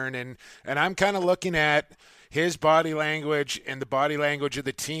return, and I'm kind of looking at his body language and the body language of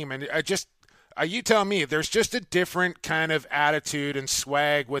the team, and you tell me, there's just a different kind of attitude and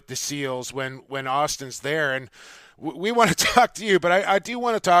swag with the Seals when Austin's there. And we want to talk to you, but I do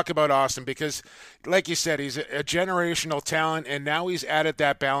want to talk about Austin because, like you said, he's a generational talent, and now he's added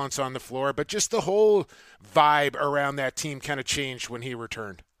that balance on the floor. But just the whole vibe around that team kind of changed when he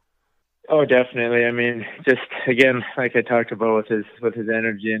returned. Oh, definitely. I mean, just again, like I talked about with his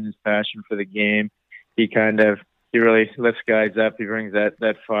energy and his passion for the game, he really lifts guys up. He brings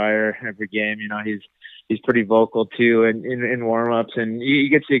that fire every game. He's pretty vocal too, and in warm-ups, and he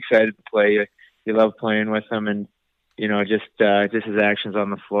gets you excited to play. You love playing with him, and just his actions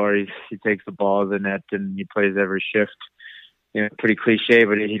on the floor. He takes the ball to the net, and he plays every shift. Pretty cliche,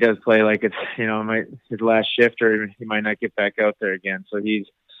 but he does play like it's his last shift, or he might not get back out there again. So he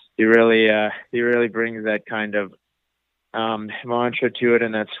really brings that kind of mantra to it,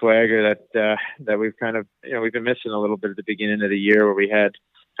 and that swagger that we've kind of we've been missing a little bit at the beginning of the year, where we had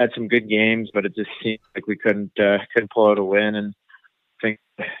some good games, but it just seemed like we couldn't pull out a win. And I think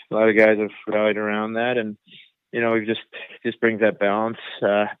a lot of guys have rallied around that, and we just brings that balance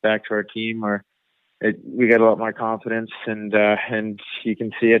back to our team, where we got a lot more confidence, and you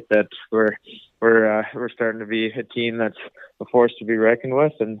can see it that we're starting to be a team that's a force to be reckoned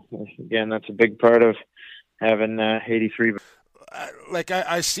with, and again, that's a big part of having 83.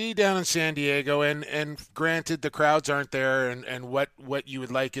 I see down in San Diego, and granted the crowds aren't there and what you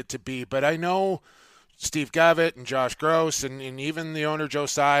would like it to be, but I know Steve Gavitt and Josh Gross and even the owner Joe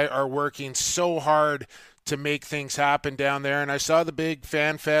Tsai are working so hard to make things happen down there. And I saw the big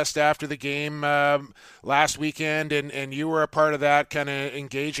fan fest after the game last weekend, and you were a part of that, kind of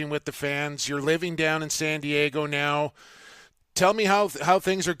engaging with the fans. You're living down in San Diego now. Tell me how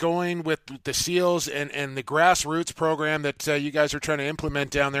things are going with the Seals and the grassroots program that you guys are trying to implement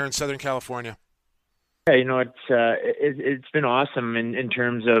down there in Southern California. Yeah, it's been awesome in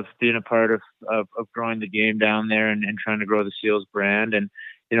terms of being a part of growing the game down there and trying to grow the Seals brand. And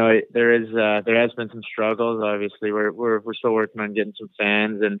there has been some struggles. Obviously, we're still working on getting some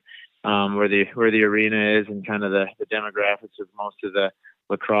fans, and where the arena is, and kind of the demographics of most of the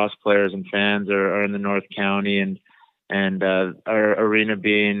lacrosse players and fans are in the North County, and our arena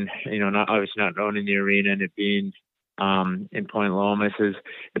being, not owning the arena and it being in Point Lomas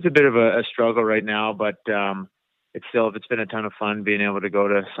it's a bit of a struggle right now, but it's been a ton of fun being able to go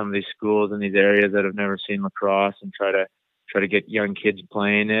to some of these schools in these areas that have never seen lacrosse and try to get young kids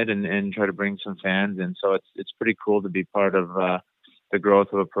playing it and try to bring some fans in. So it's pretty cool to be part of the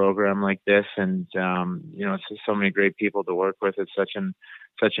growth of a program like this, and it's just so many great people to work with. It's such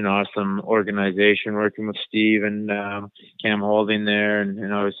an awesome organization, working with Steve and Cam Holding there,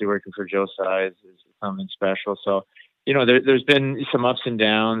 and obviously working for Joe Tsai is something special. So there's been some ups and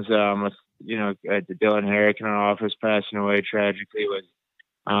downs with Dylan Herrick in our office passing away tragically.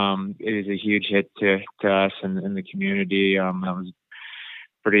 It was a huge hit to us and the community. That was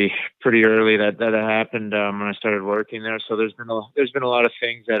pretty early that happened when I started working there. So there's been a lot of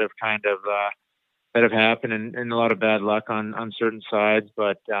things that have kind of that have happened, and a lot of bad luck on certain sides.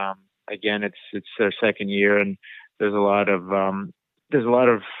 But again, it's their second year, and there's a lot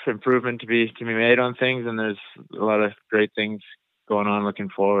of improvement to be made on things, and there's a lot of great things going on looking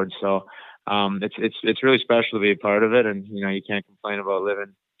forward. So it's really special to be a part of it, and you can't complain about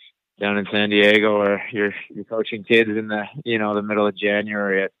living down in San Diego, or you're coaching kids in the middle of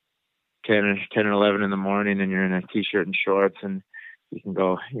January at 10 or 11 in the morning, and you're in a t-shirt and shorts, and you can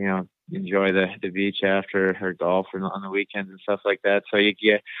go enjoy the beach after, or golf on the weekends and stuff like that. So it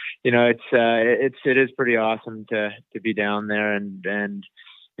is pretty awesome to be down there, and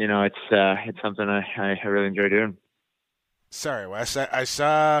it's something I really enjoy doing. Sorry, Wes. I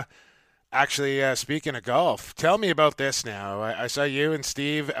saw, actually, speaking of golf, tell me about this now. I saw you and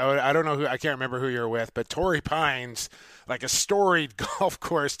Steve. I don't know I can't remember who you're with, but Torrey Pines, like a storied golf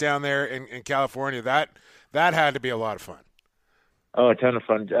course down there in California. That had to be a lot of fun. Oh, a ton of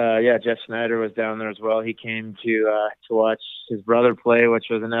fun. Jeff Snyder was down there as well. He came to watch his brother play, which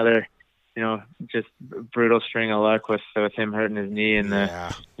was another just brutal string of luck with him hurting his knee in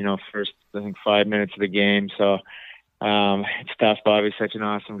the first, I think, 5 minutes of the game. So it's tough. Bobby's such an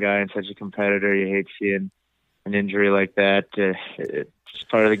awesome guy and such a competitor. You hate seeing an injury like that. It's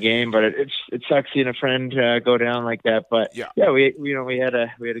part of the game, but it sucks seeing a friend go down like that. But we had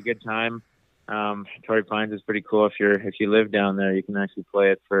a good time. Torrey Pines is pretty cool. If you live down there, you can actually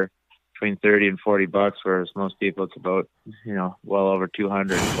play it for between $30 and $40, whereas most people it's about well over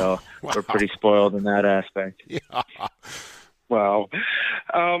 200. So Wow. We're pretty spoiled in that aspect. Yeah. Wow.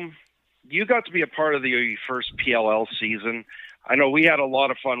 You got to be a part of the first PLL season. I know we had a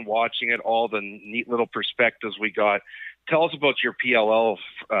lot of fun watching it, all the neat little perspectives we got. Tell us about your PLL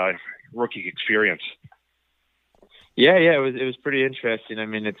rookie experience. Yeah, it was pretty interesting. I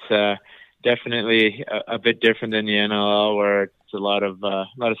mean, it's definitely a bit different than the NLL, where it's a lot of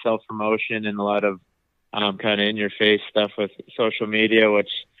self promotion and a lot of kind of in your face stuff with social media,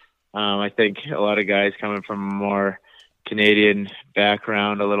 which I think a lot of guys coming from a more Canadian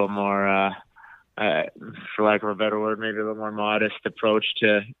background, a little more, for lack of a better word, maybe a little more modest approach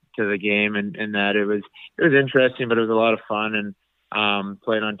to the game, and that it was interesting, but it was a lot of fun. And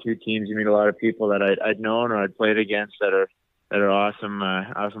playing on two teams, you meet a lot of people that I'd known or I'd played against that are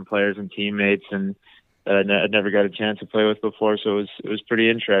awesome players and teammates, and that I'd never got a chance to play with before. So it was pretty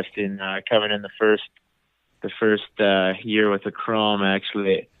interesting coming in the first year with the Chrome.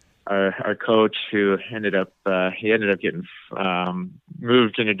 Actually, our coach, who ended up getting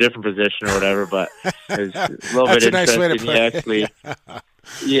moved in a different position or whatever, but it was a little bit interesting. Nice way to play. He actually,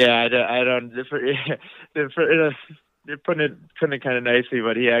 I don't. They're putting it kind of nicely,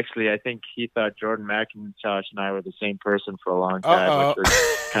 but I think he thought Jordan McIntosh and I were the same person for a long time, which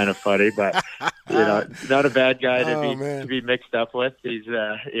was kind of funny. But not a bad guy to be mixed up with. He's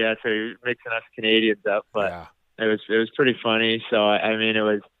so he's mixing us Canadians up, but it was pretty funny. So I mean, it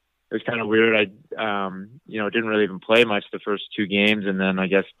was kind of weird. I didn't really even play much the first two games, and then I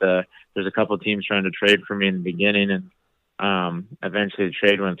guess there's a couple of teams trying to trade for me in the beginning, and eventually the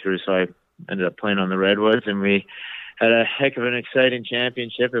trade went through, so I ended up playing on the Redwoods, and we had a heck of an exciting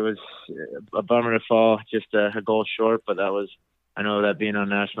championship. It was a bummer to fall just a goal short, but I know that being on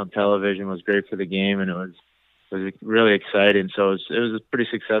national television was great for the game, and it was really exciting. So it was a pretty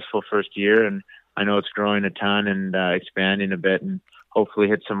successful first year, and I know it's growing a ton and expanding a bit, and hopefully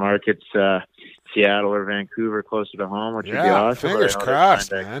hit some markets, Seattle or Vancouver closer to home, which would be awesome. Fingers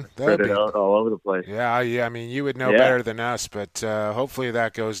crossed, man. Spread it out all over the place. Yeah. I mean, you would know better than us, but hopefully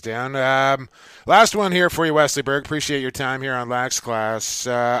that goes down. Last one here for you, Wesley Berg. Appreciate your time here on Lax Class.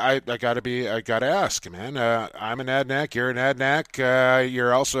 I gotta ask, man. I'm an Adnac. You're an Adnac.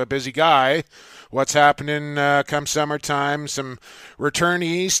 You're also a busy guy. What's happening come summertime? Some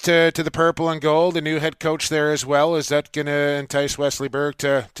returnees to the purple and gold, a new head coach there as well. Is that going to entice Wesley Berg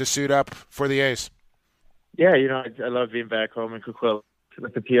to suit up for the A's? Yeah, I love being back home in Coquitlam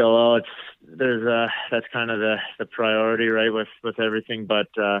with the PLL. That's kind of the priority, right, with everything. But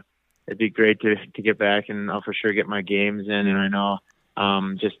it'd be great to get back, and I'll for sure get my games in. And I know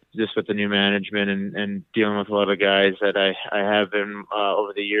just with the new management and dealing with a lot of guys that I have been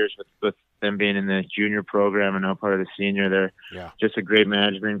over the years with them being in the junior program and now part of the senior, they're just a great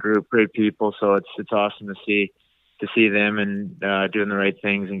management group, great people. So it's awesome to see them and doing the right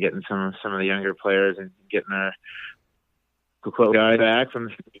things and getting some of the younger players and getting our Coquitlam guy back from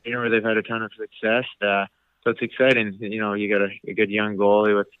the senior where they've had a ton of success. So it's exciting. You got a good young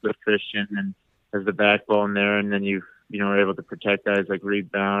goalie with Christian and as the backbone there, and then you are able to protect guys like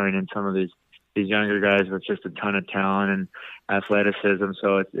Reed Bowering and some of these younger guys with just a ton of talent and athleticism.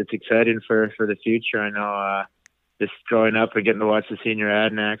 So it's exciting for the future. I know just growing up and getting to watch the senior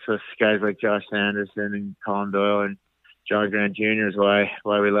Adnacs with guys like Josh Sanderson and Colin Doyle and John Grant Jr. is why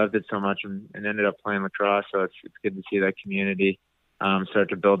we loved it so much and ended up playing lacrosse. So it's good to see that community start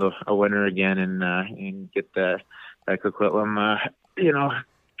to build a winner again and get that Coquitlam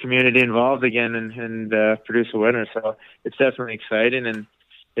community involved again and produce a winner. So it's definitely exciting, and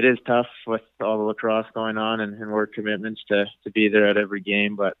it is tough with all the lacrosse going on and work commitments to be there at every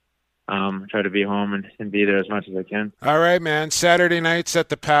game, but try to be home and be there as much as I can. All right, man. Saturday nights at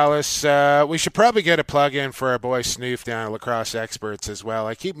the Palace. We should probably get a plug-in for our boy Snoof down at Lacrosse Experts as well.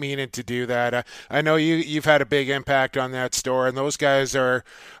 I keep meaning to do that. I know you've had a big impact on that store, and those guys are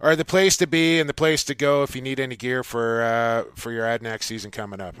the place to be and the place to go if you need any gear for your Adnac season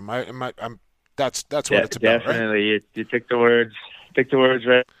coming up. That's what it's about, definitely. Right? You took the words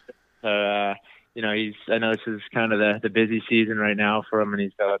right. I know this is kind of the busy season right now for him, and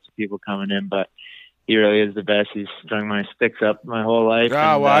he's got lots of people coming in, but he really is the best. He's strung my sticks up my whole life.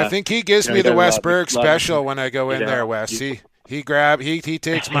 I think he gives me the Wes Berg special when I go in there, Wes. He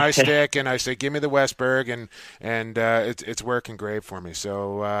takes my stick, and I say, give me the Westberg, and it's working great for me.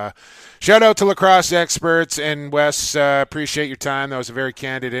 So shout out to lacrosse experts, and Wes, appreciate your time. That was a very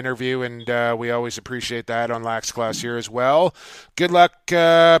candid interview, and we always appreciate that on Lax Class here as well. Good luck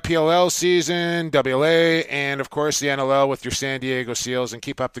PLL season, WLA, and of course the NLL with your San Diego Seals, and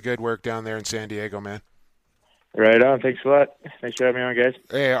keep up the good work down there in San Diego, man. Right on. Thanks a lot. Thanks for having me on, guys.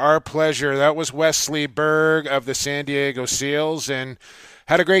 Hey, our pleasure. That was Wesley Berg of the San Diego Seals, and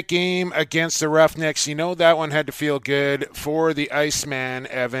had a great game against the Roughnecks. You know that one had to feel good for the Iceman,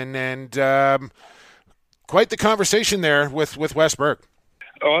 Evan, and quite the conversation there with Wes Berg.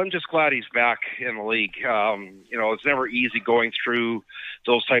 Oh, I'm just glad he's back in the league. It's never easy going through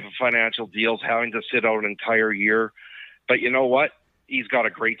those type of financial deals, having to sit out an entire year. But you know what? He's got a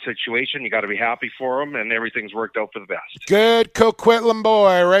great situation. You got to be happy for him, and everything's worked out for the best. Good Coquitlam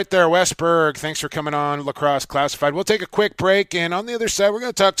boy right there, Wes Berg. Thanks for coming on Lacrosse Classified. We'll take a quick break, and on the other side, we're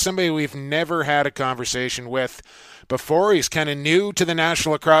going to talk to somebody we've never had a conversation with before. He's kind of new to the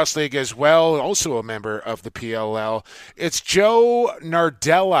National Lacrosse League as well, also a member of the PLL. It's Joe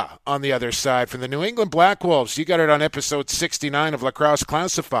Nardella on the other side from the New England Black Wolves. You got it on episode 69 of Lacrosse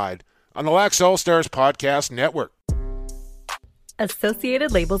Classified on the Lax All-Stars Podcast Network.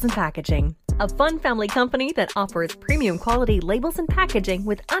 Associated Labels and Packaging, a fun family company that offers premium quality labels and packaging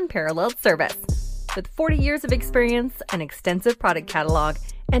with unparalleled service. With 40 years of experience, an extensive product catalog,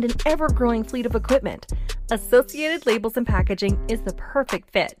 and an ever-growing fleet of equipment, Associated Labels and Packaging is the perfect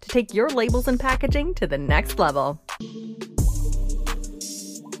fit to take your labels and packaging to the next level.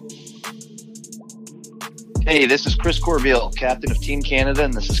 Hey, this is Chris Corbeil, captain of Team Canada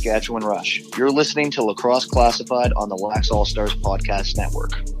and the Saskatchewan Rush. You're listening to Lacrosse Classified on the Lax All-Stars Podcast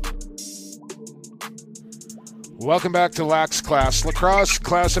Network. Welcome back to Lax Lacrosse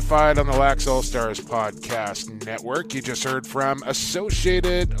Classified on the Lax All-Stars Podcast Network. You just heard from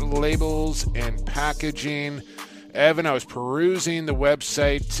Associated Labels and Packaging. Evan, I was perusing the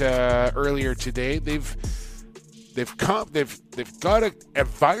website earlier today. They've got an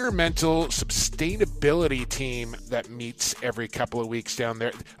environmental sustainability team that meets every couple of weeks down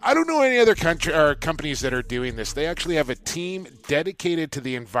there. I don't know any other country or companies that are doing this. They actually have a team dedicated to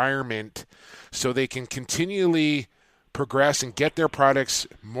the environment so they can continually progress and get their products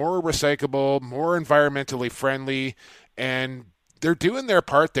more recyclable, more environmentally friendly, and they're doing their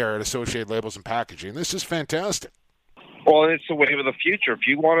part there at Associated Labels and Packaging. This is fantastic. Well, it's the wave of the future. If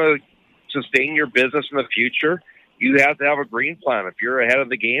you want to sustain your business in the future, you have to have a green plan. If you're ahead of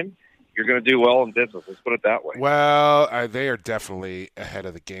the game, you're going to do well in business. Let's put it that way. Well, they are definitely ahead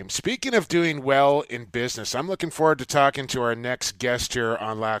of the game. Speaking of doing well in business, I'm looking forward to talking to our next guest here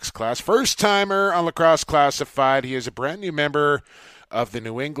on Lax Class. First-timer on Lacrosse Classified. He is a brand-new member of the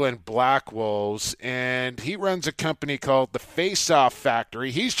New England Black Wolves, and he runs a company called the Face-Off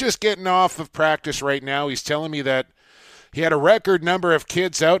Factory. He's just getting off of practice right now. He's telling me that he had a record number of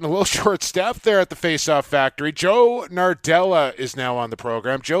kids out and a little short staff there at the Face-Off Factory. Joe Nardella is now on the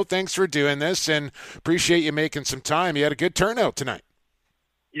program. Joe, thanks for doing this, and appreciate you making some time. You had a good turnout tonight.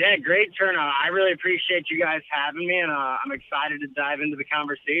 Yeah, great turnout. I really appreciate you guys having me, and I'm excited to dive into the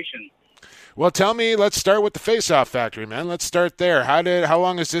conversation. Well, tell me, let's start with the Face-Off Factory, man. Let's start there. How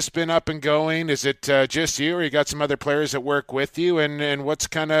long has this been up and going? Is it just you, or you got some other players that work with you? And what's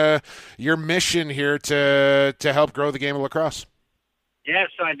kind of your mission here to help grow the game of lacrosse? Yeah,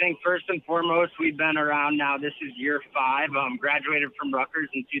 so I think first and foremost, we've been around now. This is year 5. Graduated from Rutgers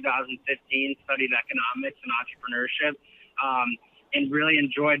in 2015, studied economics and entrepreneurship, and really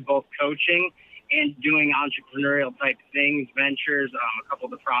enjoyed both coaching and doing entrepreneurial type things, ventures. A couple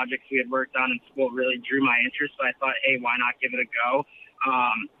of the projects we had worked on in school really drew my interest, so I thought, hey, why not give it a go?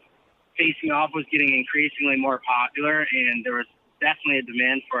 Facing Off was getting increasingly more popular, and there was definitely a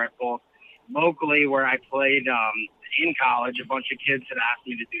demand for it, both locally where I played in college. A bunch of kids had asked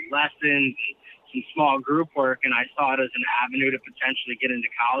me to do lessons and some small group work, and I saw it as an avenue to potentially get into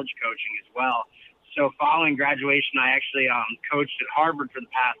college coaching as well. So following graduation, I actually coached at Harvard for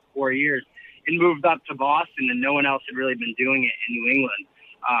the past 4 years, and moved up to Boston, and no one else had really been doing it in New England.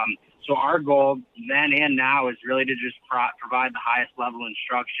 So our goal then and now is really to just provide the highest level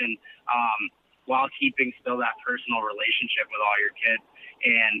instruction while keeping still that personal relationship with all your kids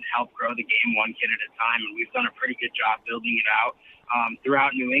and help grow the game one kid at a time. And we've done a pretty good job building it out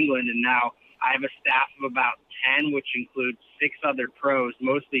throughout New England. And now I have a staff of about 10, which includes 6 other pros,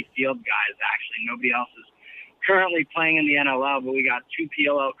 mostly field guys, actually. Nobody else is currently playing in the NLL, but we got 2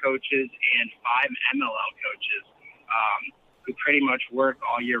 PLL coaches and 5 MLL coaches who pretty much work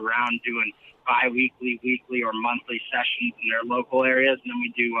all year round doing bi-weekly, weekly, or monthly sessions in their local areas. And then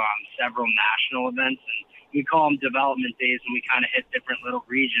we do several national events and we call them development days, and we kind of hit different little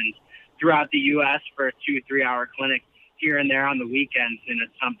regions throughout the U.S. for a 2-3 hour clinic here and there on the weekends. And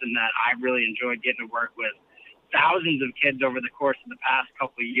it's something that I really enjoyed getting to work with thousands of kids over the course of the past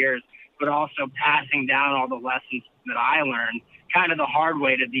couple of years, but also passing down all the lessons that I learned kind of the hard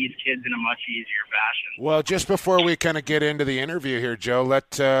way to these kids in a much easier fashion. Well, just before we kind of get into the interview here, Joe,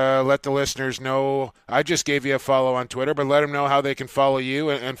 let the listeners know, I just gave you a follow on Twitter, but let them know how they can follow you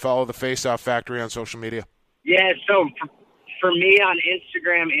and follow the Face Off Factory on social media. Yeah, so for me on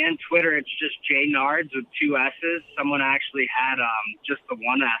Instagram and Twitter, it's just Jay Nards with 2 S's. Someone actually had just the 1 S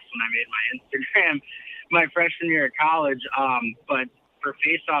when I made my Instagram my freshman year of college. But for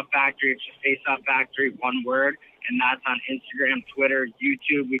Face Off Factory, it's just Face Off Factory, one word, and that's on Instagram, Twitter,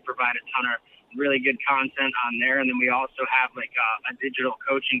 YouTube. We provide a ton of really good content on there. And then we also have like a digital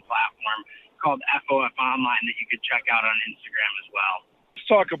coaching platform called FOF Online that you could check out on Instagram as well. Let's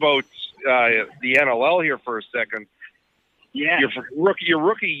talk about the NLL here for a second. Yeah. Your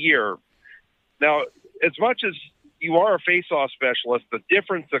rookie year. Now, as much as you are a face-off specialist, the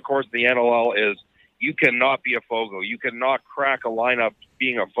difference, of course, in the NLL is you cannot be a Fogo. You cannot crack a lineup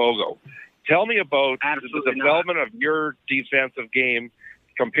being a Fogo. Tell me about the development of your defensive game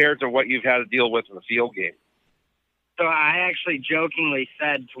compared to what you've had to deal with in the field game. So I actually jokingly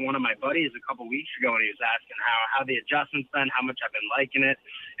said to one of my buddies a couple weeks ago when he was asking how the adjustment's been, how much I've been liking it,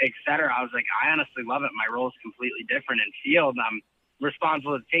 et cetera. I was like, I honestly love it. My role is completely different in field. I'm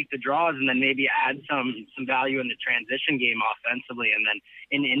responsible to take the draws and then maybe add some value in the transition game offensively. And then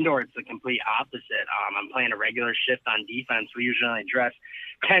in indoor, it's the complete opposite. I'm playing a regular shift on defense. We usually only dress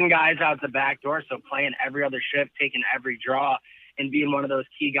 10 guys out the back door. So playing every other shift, taking every draw, and being one of those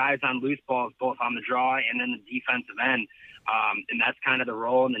key guys on loose balls, both on the draw and in the defensive end. And that's kind of the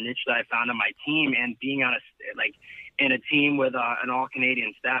role and the niche that I found on my team. And being on in a team with an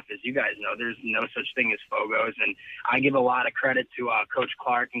all-Canadian staff, as you guys know, there's no such thing as Fogos. And I give a lot of credit to Coach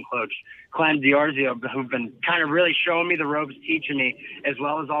Clark and Coach Clem Diorzio, who've been kind of really showing me the ropes, teaching me, as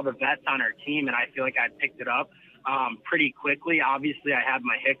well as all the vets on our team. And I feel like I picked it up pretty quickly. Obviously, I had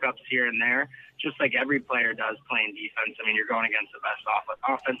my hiccups here and there, just like every player does playing defense. I mean, you're going against the best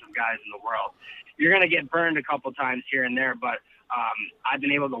offensive guys in the world. You're going to get burned a couple times here and there, but I've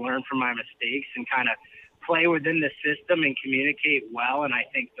been able to learn from my mistakes and kind of play within the system and communicate well. And I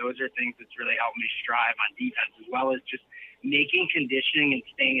think those are things that's really helped me strive on defense, as well as just making conditioning and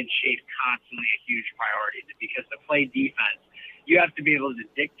staying in shape constantly a huge priority. Because to play defense, you have to be able to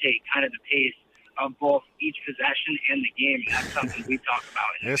dictate kind of the pace of both each possession and the game. And that's something we talk about.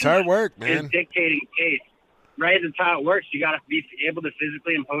 It's hard work, man. It's dictating pace. Right? That's how it works. You got to be able to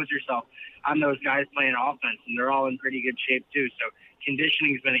physically impose yourself on those guys playing offense, and they're all in pretty good shape too. So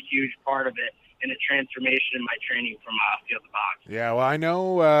conditioning has been a huge part of it and a transformation in my training from field to box. Yeah, well, I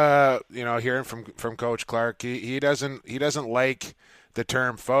know, hearing from Coach Clark, he doesn't like the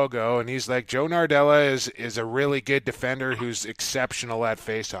term Fogo, and he's like, Joe Nardella is a really good defender who's exceptional at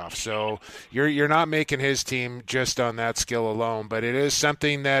faceoff. So you're not making his team just on that skill alone, but it is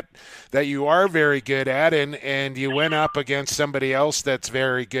something that you are very good at, and you went up against somebody else that's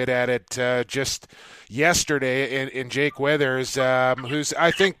very good at it just yesterday in Jake Withers, who's,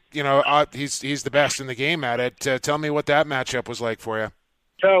 I think, he's the best in the game at it. Tell me what that matchup was like for you.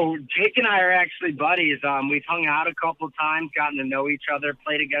 So Jake and I are actually buddies. We've hung out a couple of times, gotten to know each other,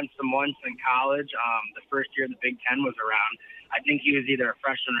 played against him once in college. The first year the Big Ten was around. I think he was either a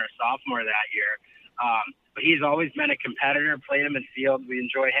freshman or a sophomore that year. But he's always been a competitor, played him in field. We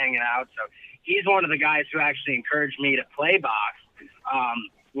enjoy hanging out. So he's one of the guys who actually encouraged me to play box.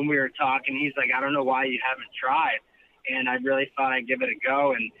 When we were talking, he's like, I don't know why you haven't tried. And I really thought I'd give it a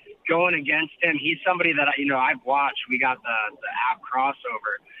go. And going against him, he's somebody that I've watched. We got the app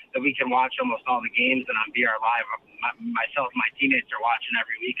Crossover that we can watch almost all the games, and on BR Live, myself and my teammates are watching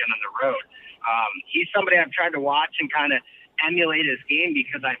every weekend on the road. He's somebody I've tried to watch and kind of emulate his game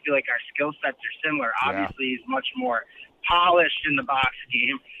because I feel like our skill sets are similar. Yeah. Obviously, he's much more polished in the box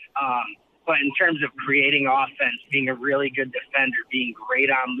game, but in terms of creating offense, being a really good defender, being great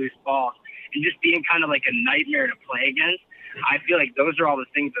on loose balls, and just being kind of like a nightmare to play against, I feel like those are all the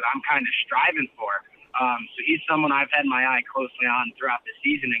things that I'm kind of striving for. So he's someone I've had my eye closely on throughout the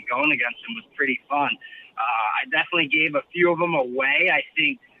season, and going against him was pretty fun. I definitely gave a few of them away. I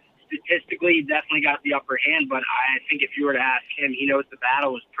think statistically he definitely got the upper hand, but I think if you were to ask him, he knows the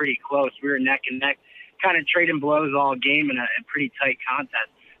battle was pretty close. We were neck and neck, kind of trading blows all game in a pretty tight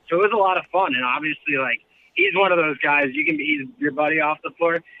contest. So it was a lot of fun, and obviously, he's one of those guys. He's your buddy off the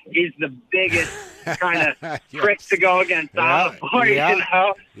floor. He's the biggest kind of yes. prick to go against on the floor,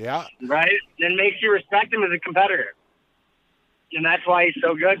 Yeah. Right? And makes you respect him as a competitor. And that's why he's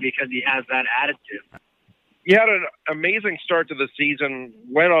so good, because he has that attitude. you had an amazing start to the season,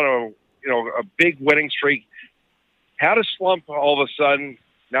 went on a big winning streak, had a slump all of a sudden.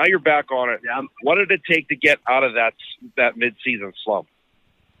 Now you're back on it. Yeah. What did it take to get out of that mid-season slump?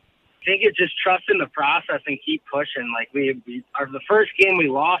 I think it's just trusting the process and keep pushing. Like the first game we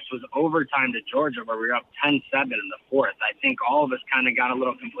lost was overtime to Georgia, where we were up 10-7 in the fourth. I think all of us kind of got a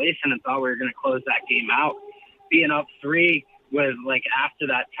little complacent and thought we were going to close that game out. Being up 3 with after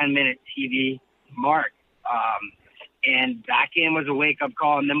that 10-minute TV mark. And that game was a wake-up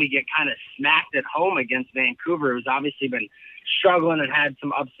call, and then we get kind of smacked at home against Vancouver, who's obviously been struggling and had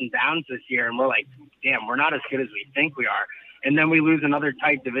some ups and downs this year, and we're like, damn, we're not as good as we think we are. And then we lose another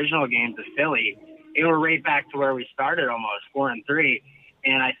tight divisional game to Philly, and we're right back to where we started almost, 4-3.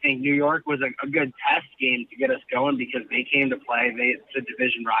 And I think New York was a good test game to get us going because they came to play. It's a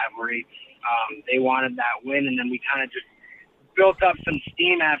division rivalry. They wanted that win, and then we kind of just built up some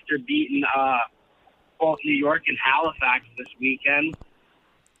steam after beating both New York and Halifax this weekend,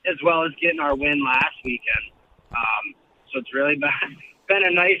 as well as getting our win last weekend. So it's really been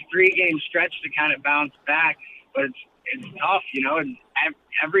a nice 3-game stretch to kind of bounce back, but it's tough, and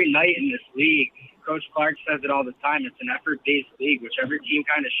every night in this league, Coach Clark says it all the time, it's an effort-based league, whichever team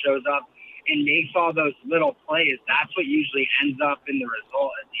kind of shows up and makes all those little plays, that's what usually ends up in the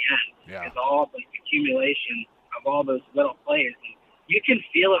result at the end. Yeah. It's all like accumulation of all those little plays. And you can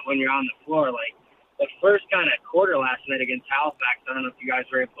feel it when you're on the floor. Like the first kind of quarter last night against Halifax, I don't know if you guys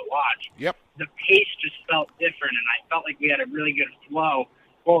were able to watch. Yep. The pace just felt different, and I felt like we had a really good flow,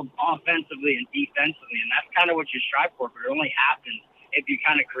 both offensively and defensively, and that's kind of what you strive for, but it only happens if you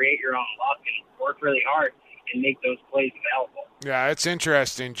kind of create your own luck and work really hard and make those plays available. Yeah, it's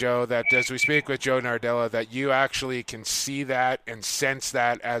interesting, Joe, that as we speak with Joe Nardella, that you actually can see that and sense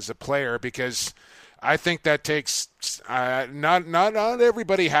that as a player, because I think that takes not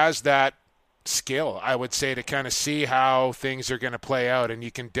everybody has that skill, I would say, to kind of see how things are going to play out, and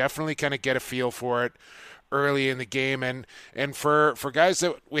you can definitely kind of get a feel for it early in the game. And for guys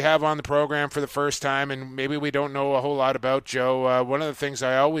that we have on the program for the first time, and maybe we don't know a whole lot about Joe, one of the things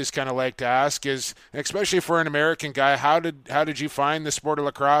I always kind of like to ask is, especially for an American guy, how did you find the sport of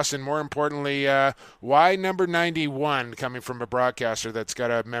lacrosse, and more importantly, why number 91 coming from a broadcaster that's got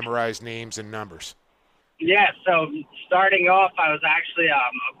to memorize names and numbers? Yeah, so starting off, I was actually a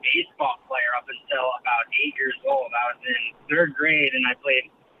baseball player up until about 8 years old. I was in 3rd grade, and I played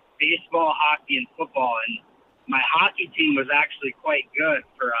baseball, hockey, and football, and my hockey team was actually quite good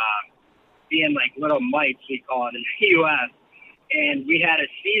for being like little mites, we call it in the U.S., and we had a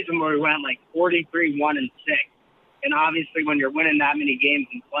season where we went like 43-1-6, and obviously when you're winning that many games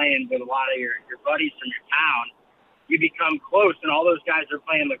and playing with a lot of your buddies from your town, you become close, and all those guys are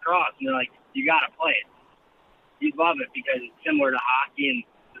playing lacrosse, and they're like, you got to play it. You love it because it's similar to hockey and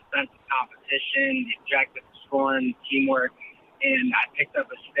the sense of competition, the objective scoring, teamwork. And I picked up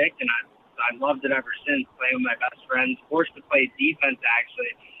a stick, and I loved it ever since, playing with my best friends. Forced to play defense,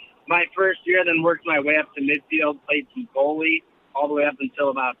 actually. My first year, then worked my way up to midfield, played some goalie all the way up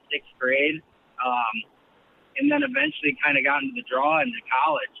until about 6th grade. And then eventually kind of got into the draw into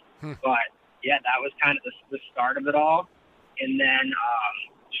college. But, yeah, that was kind of the start of it all. And then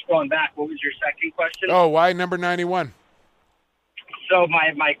just going back, what was your second question? Oh, why number 91? So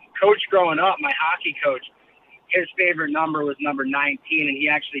my coach growing up, my hockey coach, his favorite number was number 19, and he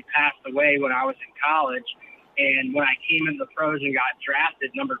actually passed away when I was in college. And when I came into the pros and got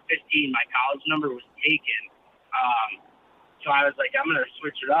drafted, number 15, my college number was taken. So I was like, I'm going to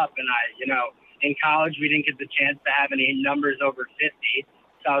switch it up. And in college, we didn't get the chance to have any numbers over 50.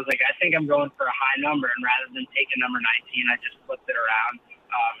 So I was like, I think I'm going for a high number. And rather than taking number 19, I just flipped it around.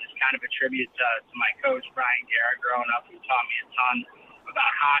 It's kind of a tribute to my coach, Brian Garrett, growing up, who taught me a ton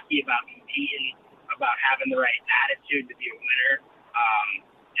about hockey, about competing, about having the right attitude to be a winner.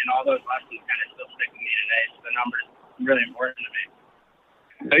 And all those lessons kind of still stick with me today. So the numbers are really important to me.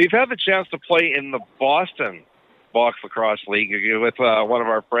 Now, you've had the chance to play in the Boston Box Lacrosse League with one of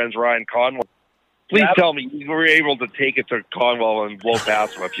our friends, Ryan Conwell. Please tell me you were able to take it to Conwell and blow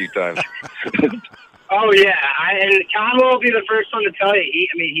past him a few times. Oh, yeah. And Conwell will be the first one to tell you.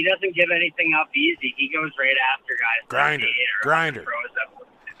 He doesn't give anything up easy. He goes right after guys. Grinder.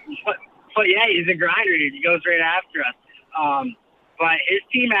 But, yeah, he's a grinder. He goes right after us. But his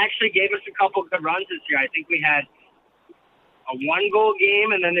team actually gave us a couple good runs this year. I think we had a 1-goal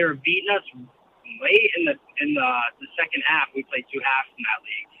game, and then they were beating us late in the second half. We played 2 halves in that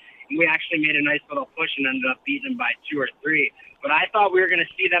league. And we actually made a nice little push and ended up beating them by 2 or 3. But I thought we were going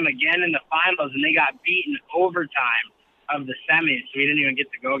to see them again in the finals, and they got beaten overtime of the semis, so we didn't even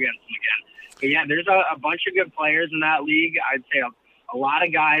get to go against them again. But, yeah, there's a bunch of good players in that league. I'd say a a lot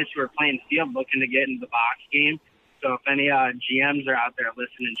of guys who are playing field looking to get into the box game. So if any GMs are out there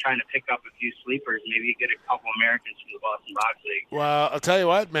listening, trying to pick up a few sleepers, maybe you get a couple Americans from the Boston Box League. Well, I'll tell you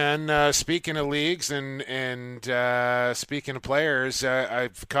what, man. Speaking of leagues and speaking of players,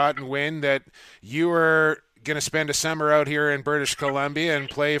 I've caught and wind that you were going to spend a summer out here in British Columbia and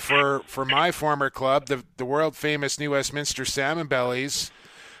play for my former club, the world-famous New Westminster Salmon Bellies.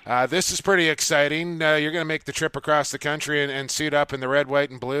 This is pretty exciting. You're going to make the trip across the country and suit up in the red, white,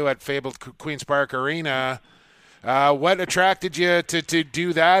 and blue at fabled Queen's Park Arena. What attracted you to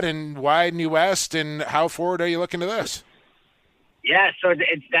do that, and why New West, and how forward are you looking to this? Yeah, so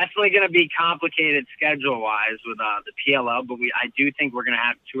it's definitely going to be complicated schedule-wise with the PLL, but I do think we're going to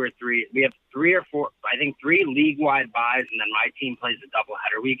have 2 or 3. We have 3 or 4, I think 3 league-wide buys, and then my team plays a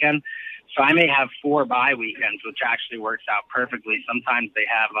doubleheader weekend. So I may have 4 bye weekends, which actually works out perfectly. Sometimes they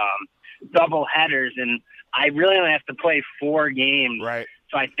have double headers, and I really only have to play 4 games. Right.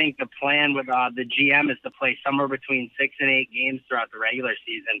 So I think the plan with the GM is to play somewhere between 6 and 8 games throughout the regular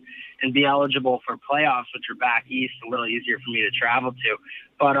season and be eligible for playoffs, which are back east, a little easier for me to travel to.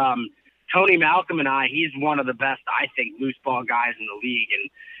 But Tony Malcolm and he's one of the best, I think, loose ball guys in the league. And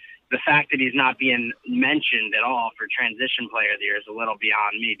the fact that he's not being mentioned at all for transition player of the year is a little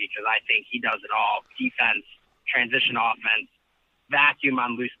beyond me, because I think he does it all. Defense, transition offense, vacuum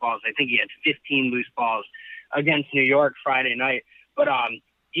on loose balls. I think he had 15 loose balls against New York Friday night. But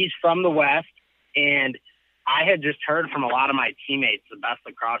he's from the West, and I had just heard from a lot of my teammates the best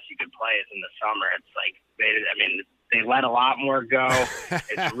lacrosse you could play is in the summer. It's like they let a lot more go.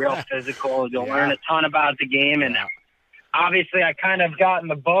 It's real physical. You'll learn a ton about the game, and obviously I kind of gotten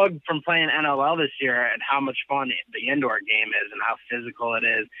the bug from playing NLL this year and how much fun the indoor game is and how physical it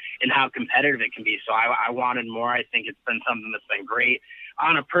is and how competitive it can be. So I wanted more. I think it's been something that's been great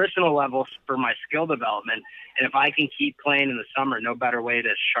on a personal level for my skill development. And if I can keep playing in the summer, no better way to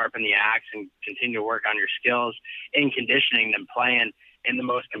sharpen the axe and continue to work on your skills in conditioning than playing in the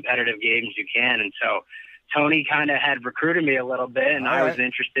most competitive games you can. And so Tony kind of had recruited me a little bit, and I was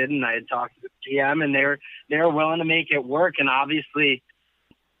interested, and I had talked to the GM, and they were willing to make it work. And obviously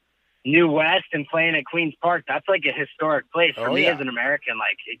New West and playing at Queen's Park, that's like a historic place for me as an American.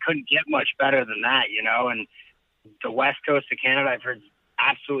 Like, it couldn't get much better than that, you know. And the West Coast of Canada, I've heard,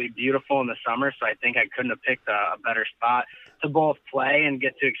 absolutely beautiful in the summer, so I think I couldn't have picked a better spot to both play and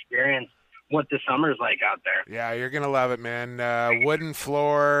get to experience what the summer's like out there. Yeah, you're gonna love it, man. Wooden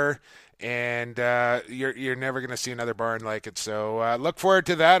floor, and you're never gonna see another barn like it. So look forward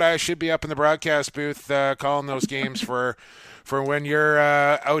to that. I should be up in the broadcast booth calling those games for when you're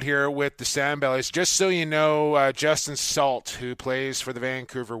out here with the Salmon Bellies. Just so you know, Justin Salt, who plays for the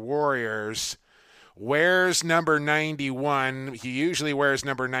Vancouver Warriors, wears number 91. He usually wears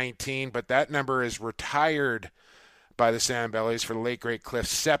number 19, but that number is retired by the Salmon Bellies for the late, great Cliff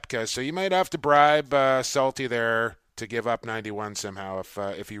Sepka. So you might have to bribe Salty there to give up 91 somehow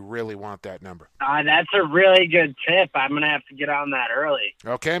if you really want that number. That's a really good tip. I'm going to have to get on that early.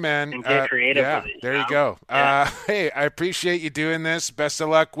 Okay, man. And get creative with it. There you go. Yeah. Hey, I appreciate you doing this. Best of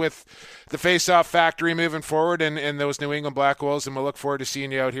luck with the Face-Off Factory moving forward and those New England Black Wolves, and we'll look forward to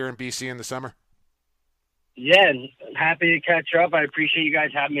seeing you out here in BC in the summer. Yeah, happy to catch up. I appreciate you guys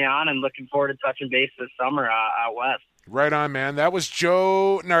having me on and looking forward to touching base this summer out west. Right on, man. That was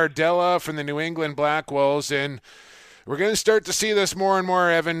Joe Nardella from the New England Black Wolves, and we're going to start to see this more and more,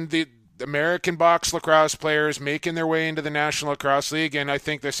 Evan. The American box lacrosse players making their way into the National Lacrosse League, and I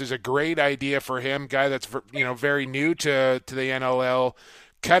think this is a great idea for him, guy that's very new to the NLL.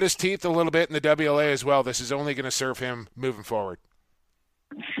 Cut his teeth a little bit in the WLA as well. This is only going to serve him moving forward.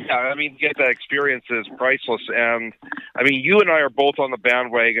 Yeah, I mean, get that experience is priceless. And, I mean, you and I are both on the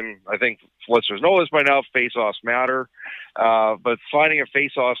bandwagon. I think listeners know this by now, face-offs matter. But finding a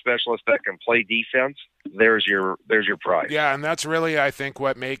face-off specialist that can play defense, there's your prize. Yeah, and that's really, I think,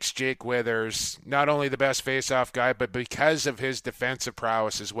 what makes Jake Withers not only the best face-off guy, but because of his defensive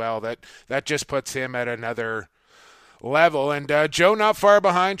prowess as well, that just puts him at another level. And Joe not far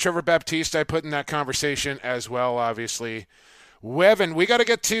behind. Trevor Baptiste I put in that conversation as well, obviously. Evan, we got to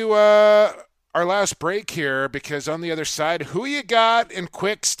get to our last break here, because on the other side, Who You Got and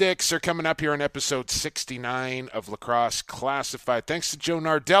Quick Sticks are coming up here on episode 69 of Lacrosse Classified. Thanks to Joe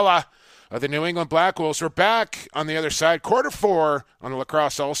Nardella of the New England Black Wolves. We're back on the other side, quarter 4 on the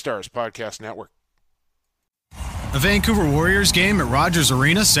Lacrosse All-Stars Podcast Network. A Vancouver Warriors game at Rogers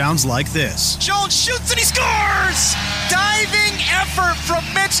Arena sounds like this. Jones shoots and he scores! Diving effort from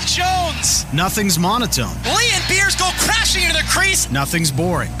Mitch Jones. Nothing's monotone. Lee and Beers go crashing into the crease. Nothing's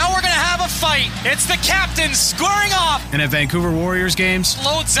boring. Now we're going to have a fight. It's the captain squaring off. And at Vancouver Warriors games,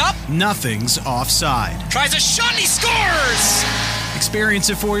 loads up. Nothing's offside. Tries a shot and he scores! Experience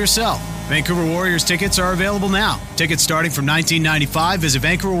it for yourself. Vancouver Warriors tickets are available now. Tickets starting from $19.95. Visit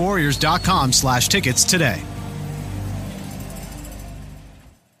VancouverWarriors.com/tickets today.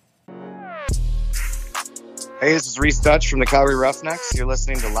 Hey, this is Reese Dutch from the Calgary Roughnecks. You're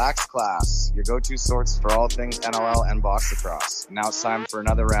listening to Lax Class, your go-to source for all things NLL and box lacrosse. Now it's time for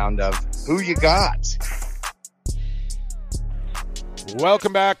another round of Who You Got?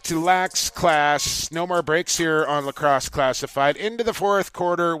 Welcome back to Lax Class. No more breaks here on Lacrosse Classified. Into the fourth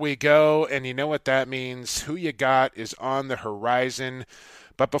quarter we go, and you know what that means. Who You Got is on the horizon.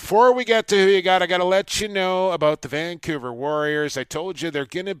 But before we get to Who You Got, I got to let you know about the Vancouver Warriors. I told you they're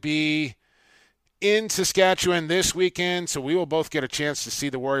going to be in Saskatchewan this weekend, so we will both get a chance to see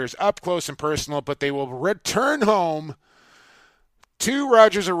the Warriors up close and personal, but they will return home to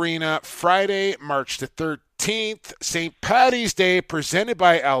Rogers Arena Friday, March the 13th, St. Paddy's Day, presented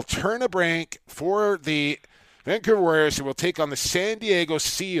by Alterna Bank for the Vancouver Warriors, who will take on the San Diego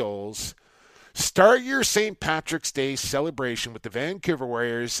Seals. Start your St. Patrick's Day celebration with the Vancouver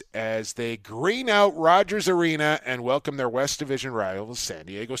Warriors as they green out Rogers Arena and welcome their West Division rivals, San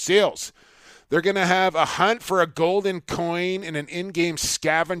Diego Seals. They're going to have a hunt for a golden coin and an in-game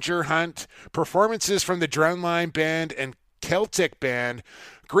scavenger hunt, performances from the Drumline Band and Celtic Band,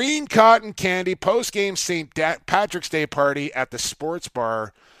 green cotton candy, post-game St. Patrick's Day party at the sports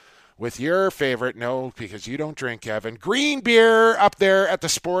bar with your favorite, no, because you don't drink, Kevin, green beer up there at the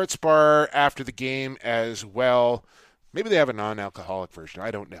sports bar after the game as well. Maybe they have a non-alcoholic version.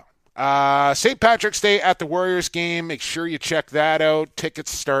 I don't know. St. Patrick's Day at the Warriors game. Make sure you check that out.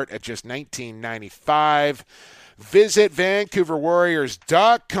 Tickets start at just $19.95. Visit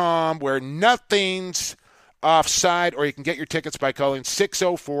VancouverWarriors.com where nothing's offside, or you can get your tickets by calling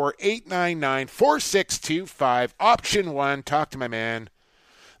 604-899-4625. Option 1. Talk to my man,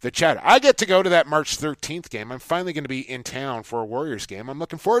 the chat. I get to go to that March 13th game. I'm finally going to be in town for a Warriors game. I'm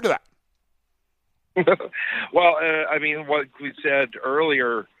looking forward to that. Well, I mean, what we said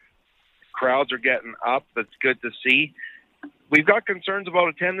earlier, crowds are getting up. That's good to see. We've got concerns about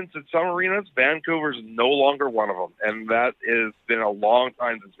attendance at some arenas. Vancouver's no longer one of them, and that has been a long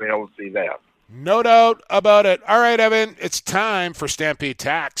time since we've been able to see that. No doubt about it. All right, Evan, it's time for Stampede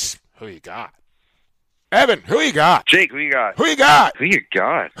Tax. Who you got? Evan, who you got? Jake, who you got? Who you got? Who you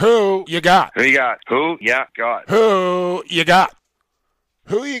got? Who you got? Who you got? Who ya got? Who you got?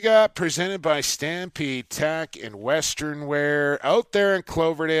 Who You Got, presented by Stampede Tack and Western Wear, out there in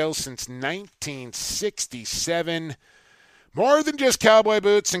Cloverdale since 1967. More than just cowboy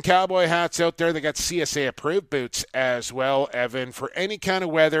boots and cowboy hats out there. They got CSA-approved boots as well, Evan, for any kind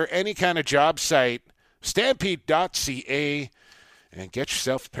of weather, any kind of job site. Stampede.ca, and get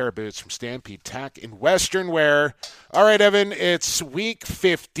yourself a pair of boots from Stampede Tack and Western Wear. All right, Evan, it's week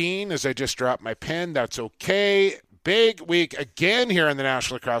 15 as I just dropped my pen. That's okay. Big week again here in the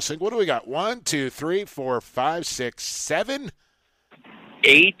National Lacrosse League. What do we got? 1, 2, 3, 4, 5, 6, 7?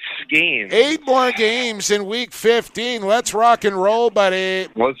 8 games. 8 more games in week 15. Let's rock and roll, buddy.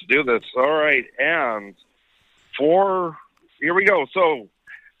 Let's do this. All right. And here we go. So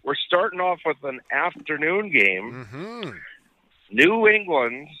we're starting off with an afternoon game. Mm-hmm. New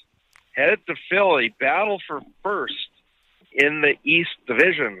England headed to Philly, battle for first in the East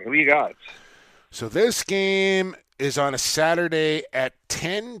Division. Who you got? So this game is on a Saturday at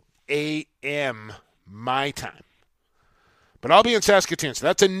 10 a.m. my time. But I'll be in Saskatoon, so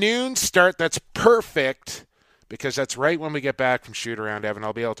that's a noon start. That's perfect because that's right when we get back from shoot-around, Evan.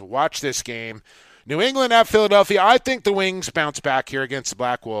 I'll be able to watch this game. New England at Philadelphia. I think the Wings bounce back here against the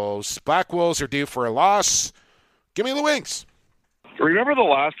Black Wolves. Black Wolves are due for a loss. Give me the Wings. Remember the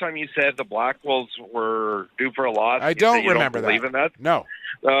last time you said the Black Wolves were due for a loss? I don't remember that. Believe in that? No.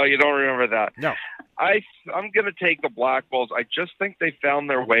 You don't remember that? No. I'm going to take the Black Wolves. I just think they found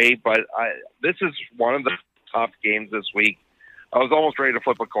their way, but this is one of the tough games this week. I was almost ready to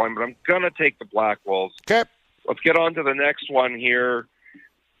flip a coin, but I'm going to take the Black Wolves. Okay. Let's get on to the next one here.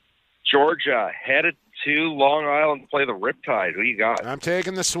 Georgia headed to Long Island to play the Riptide. Who you got? I'm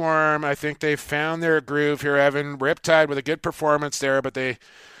taking the Swarm. I think they found their groove here, Evan. Riptide with a good performance there, but they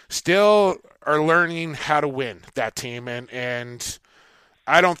still are learning how to win, that team, and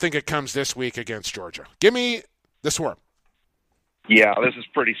I don't think it comes this week against Georgia. Give me the Swarm. Yeah, this is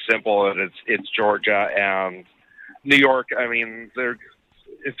pretty simple. It's Georgia and New York. I mean,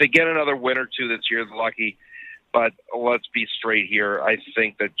 if they get another win or two this year, they're lucky. But let's be straight here. I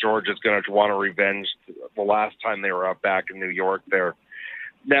think that Georgia's going to want to revenge the last time they were up back in New York there.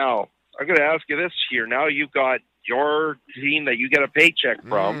 Now, I'm going to ask you this here. Now you've got your team that you get a paycheck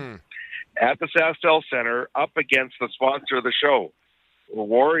from at the SaskTel Center up against the sponsor of the show, the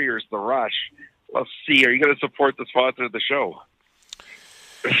Warriors, the Rush. Let's see. Are you going to support the sponsor of the show?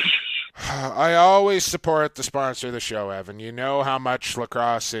 I always support the sponsor of the show, Evan. You know how much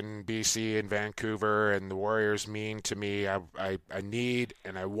lacrosse in BC and Vancouver and the Warriors mean to me. I need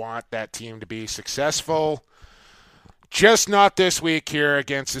and I want that team to be successful. Just not this week here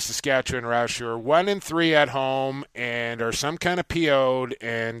against the Saskatchewan Rush, who are 1-3 at home and are some kind of PO'd.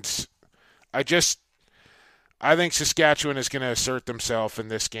 And I think Saskatchewan is going to assert themselves in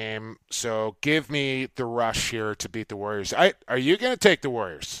this game. So give me the Rush here to beat the Warriors. Are you going to take the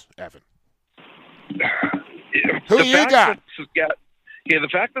Warriors, Evan? Who you got? The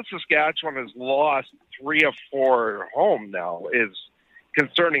fact that Saskatchewan has lost 3 of 4 at home now is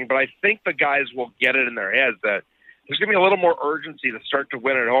concerning, but I think the guys will get it in their heads that there's going to be a little more urgency to start to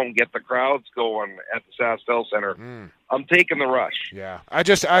win at home, get the crowds going at the SaskTel Center. I'm taking the Rush. Yeah. I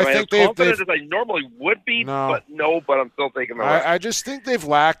think they've confident as I normally would be, but I'm still taking the Rush. I just think they've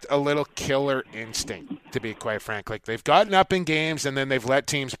lacked a little killer instinct, to be quite frank. Like, they've gotten up in games and then they've let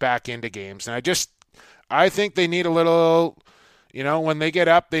teams back into games. And I think they need a little, when they get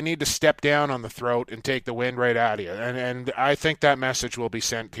up, they need to step down on the throat and take the wind right out of you. And I think that message will be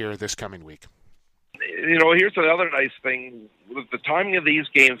sent here this coming week. Here's another nice thing with the timing of these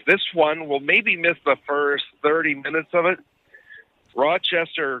games. This one will maybe miss the first 30 minutes of it.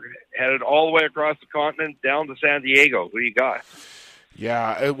 Rochester headed all the way across the continent down to San Diego. Who you got?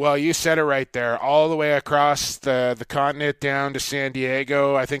 Yeah, well, you said it right there. All the way across the continent down to San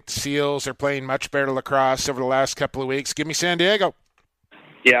Diego. I think the Seals are playing much better lacrosse over the last couple of weeks. Give me San Diego.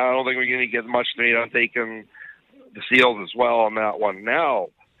 Yeah, I don't think we're going to get much debate on taking the Seals as well on that one. Now,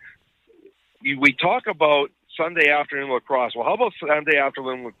 we talk about Sunday afternoon lacrosse. Well, how about Sunday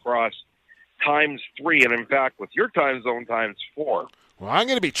afternoon lacrosse times 3, and in fact, with your time zone, times 4? Well, I'm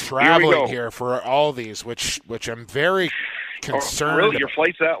going to be traveling here for all these, which I'm very concerned really? about. Your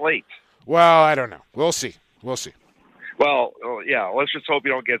flight's that late? Well, I don't know. We'll see. Well, yeah, let's just hope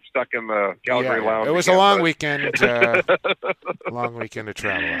you don't get stuck in the Calgary Lounge. It was a long weekend. Long weekend to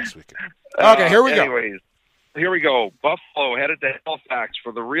travel last weekend. Okay, here we go. Anyways, here we go. Buffalo headed to Halifax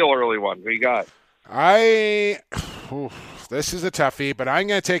for the real early one. Who you got? This is a toughie, but I'm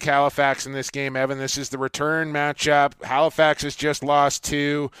going to take Halifax in this game, Evan. This is the return matchup. Halifax has just lost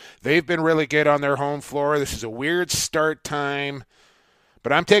 2. They've been really good on their home floor. This is a weird start time,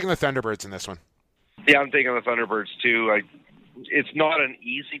 but I'm taking the Thunderbirds in this one. Yeah, I'm taking the Thunderbirds too. It's not an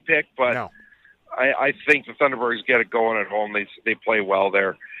easy pick, but no. I think the Thunderbirds get it going at home. They play well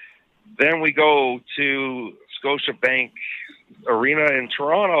there. Then we go to Scotiabank Arena in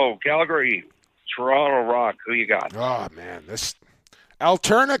Toronto, Calgary. Toronto Rock. Who you got? Oh, man. This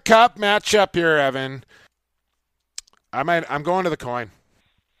Alberta Cup matchup here, Evan. I'm going to the coin.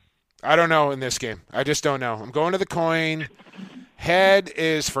 I don't know in this game. I just don't know. I'm going to the coin. Head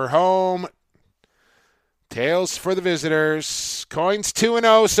is for home. Tails for the visitors. Coin's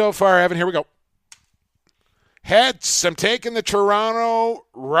 2-0 so far, Evan. Here we go. Heads. I'm taking the Toronto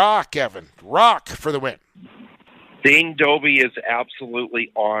Rock, Evan. Rock for the win. Dane Dobbie is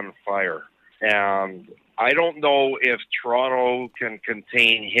absolutely on fire. And I don't know if Toronto can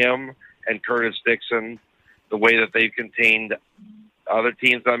contain him and Curtis Dixon the way that they've contained other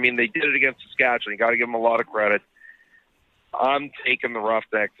teams. I mean, they did it against Saskatchewan. You got to give them a lot of credit. I'm taking the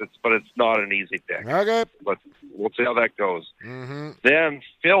Roughnecks, but it's not an easy pick. Okay. But we'll see how that goes. Mm-hmm. Then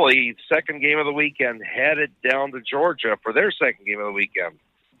Philly, second game of the weekend, headed down to Georgia for their second game of the weekend.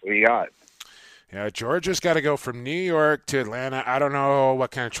 What do you got? Yeah, Georgia's got to go from New York to Atlanta. I don't know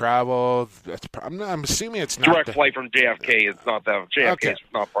what kind of travel. I'm assuming it's not direct flight from JFK. It's not that JFK is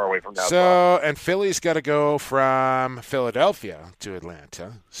not far away from that. So, and Philly's got to go from Philadelphia to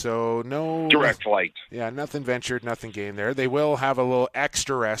Atlanta. So no direct flight. Yeah, nothing ventured, nothing gained there. They will have a little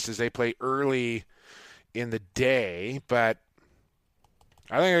extra rest as they play early in the day, but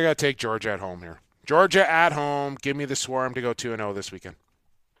I think I got to take Georgia at home here. Georgia at home. Give me the Swarm to go 2-0 this weekend.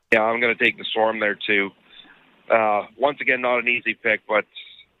 Yeah, I'm going to take the Swarm there, too. Once again, not an easy pick, but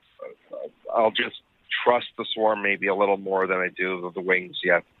I'll just trust the Swarm maybe a little more than I do the Wings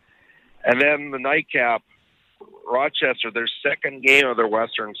yet. And then the nightcap, Rochester, their second game of their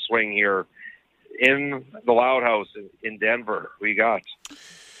Western swing here in the Loud House in Denver. Who you got?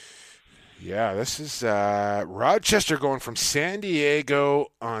 Yeah, this is Rochester going from San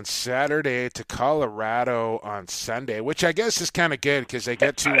Diego on Saturday to Colorado on Sunday, which I guess is kind of good because they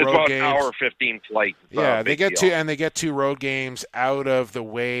get 2 road about games. An hour 15 flight. Yeah, they get 2 road games out of the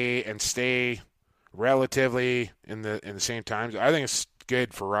way and stay relatively in the same time. I think it's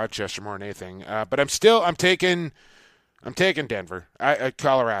good for Rochester more than anything. But I'm taking Denver.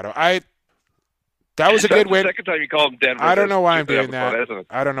 Colorado. That was a good win. Second time you called them Denver. I don't know why I'm doing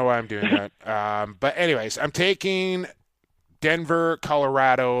that. But anyways, I'm taking Denver,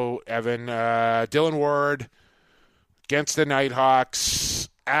 Colorado, Evan. Dylan Ward against the Nighthawks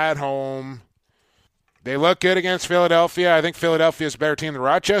at home. They look good against Philadelphia. I think Philadelphia is a better team than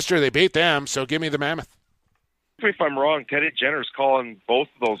Rochester. They beat them, so give me the Mammoth. If I'm wrong, Teddy Jenner's calling both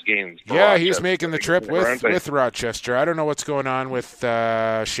of those games. Yeah, he's making the trip with Rochester. I don't know what's going on with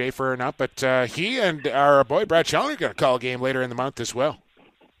Schaefer or not, but he and our boy Brad Challoner are going to call a game later in the month as well.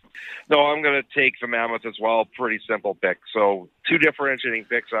 No, I'm going to take the Mammoth as well. Pretty simple pick. So 2 differentiating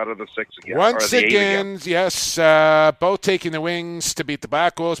picks out of the 6 again. Once again, yes, both taking the Wings to beat the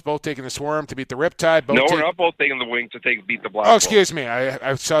Black Wolves, both taking the Swarm to beat the Riptide. We're not both taking the Wings to beat the Black Wolves. Oh, excuse me.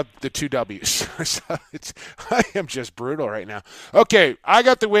 I saw the 2 W's. I am just brutal right now. Okay, I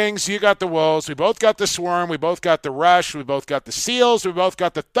got the Wings. You got the Wolves. We both got the Swarm. We both got the Rush. We both got the Seals. We both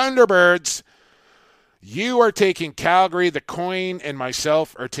got the Thunderbirds. You are taking Calgary, the Coin, and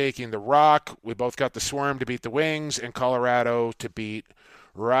myself are taking the Rock. We both got the Swarm to beat the Wings and Colorado to beat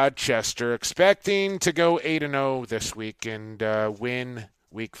Rochester. Expecting to go 8-0 this week and win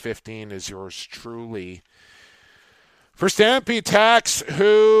Week 15 is yours truly. For Stampede Tax,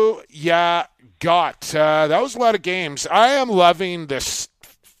 who ya got? That was a lot of games. I am loving this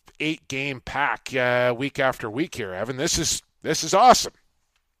 8-game pack week after week here, Evan. This is awesome.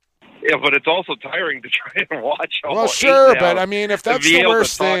 Yeah, but it's also tiring to try and watch all well, sure, but I mean, if that's the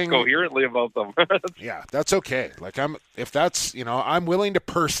worst thing, coherently about them. Yeah, that's okay. Like I'm willing to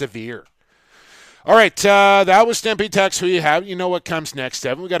persevere. All right, that was Stampede Tax. Who you have? You know what comes next,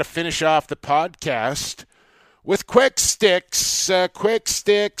 Evan. We got to finish off the podcast with Quick Sticks. Quick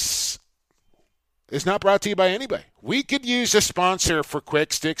Sticks is not brought to you by anybody. We could use a sponsor for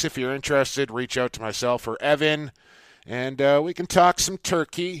Quick Sticks. If you're interested, reach out to myself or Evan, and we can talk some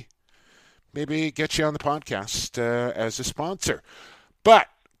turkey. Maybe get you on the podcast as a sponsor. But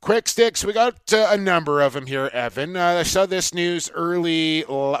Quick Sticks, we got a number of them here, Evan. I saw this news early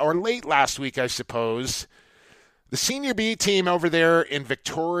or late last week, I suppose. The Senior B team over there in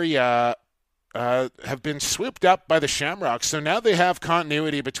Victoria have been swooped up by the Shamrocks. So now they have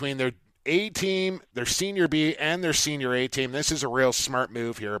continuity between their A team, their Senior B, and their Senior A team. This is a real smart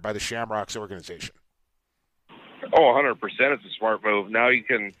move here by the Shamrocks organization. Oh, 100% it's a smart move. Now you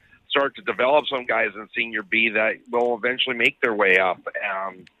can start to develop some guys in Senior B that will eventually make their way up.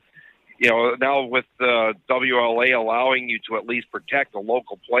 Now with the WLA allowing you to at least protect a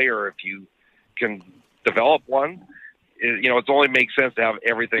local player if you can develop one, it only makes sense to have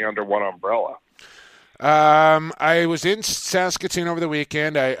everything under one umbrella. I was in Saskatoon over the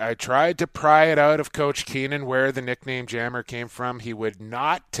weekend. I tried to pry it out of Coach Keenan where the nickname Jammer came from. He would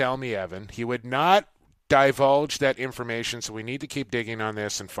not tell me, Evan. He would not divulge that information, so we need to keep digging on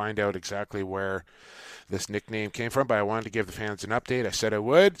this and find out exactly where this nickname came from. But I wanted to give the fans an update. I said I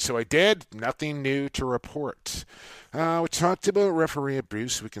would, so I did. Nothing new to report. We talked about referee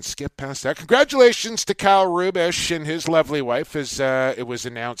abuse. We can skip past that. Congratulations to Kyle Rubish and his lovely wife, as it was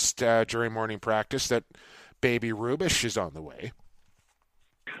announced during morning practice that baby Rubish is on the way.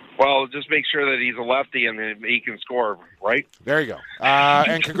 Well, just make sure that he's a lefty and he can score, right? There you go.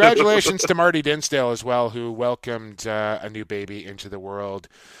 And congratulations to Marty Dinsdale as well, who welcomed a new baby into the world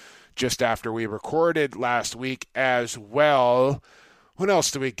just after we recorded last week as well. What else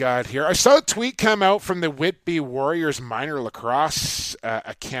do we got here? I saw a tweet come out from the Whitby Warriors minor lacrosse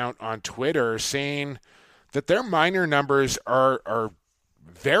account on Twitter saying that their minor numbers are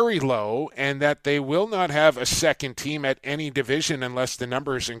very low and that they will not have a second team at any division unless the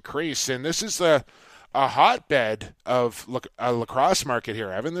numbers increase. And this is a hotbed of a lacrosse market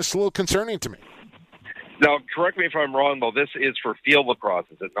here, Evan. This is a little concerning to me. Now, correct me if I'm wrong, though. This is for field lacrosse,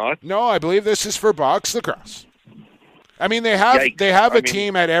 is it not? No, I believe this is for box lacrosse. I mean, they have a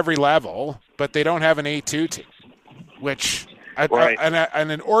team at every level, but they don't have an A2 team, which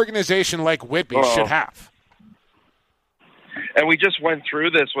an organization like Whitby should have. And we just went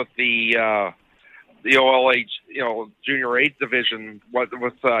through this with the OLH, Junior 8 division. I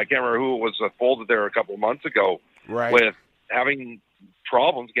can't remember who was folded there a couple of months ago, right? With having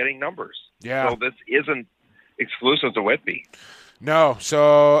problems getting numbers. Yeah. So this isn't exclusive to Whitby. No,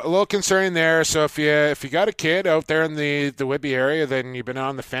 so a little concerning there. So if you got a kid out there in the Whitby area, then you've been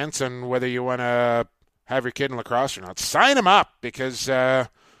on the fence on whether you want to have your kid in lacrosse or not. Sign him up because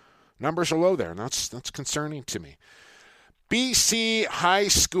numbers are low there, and that's concerning to me. BC High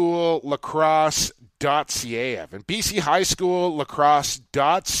School Lacrosse.ca, Evan. BC High School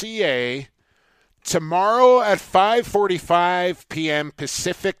Lacrosse.ca. Tomorrow at 5:45 p.m.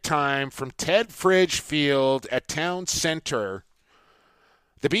 Pacific time from Ted Fridge Field at Town Center,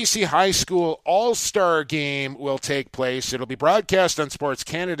 the BC High School All-Star Game will take place. It'll be broadcast on Sports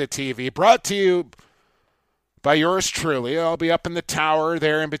Canada TV, brought to you by yours truly. I'll be up in the tower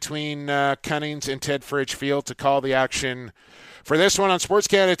there in between Cunnings and Ted Fridge Field to call the action for this one on Sports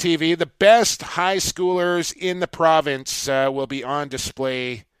Canada TV. The best high schoolers in the province will be on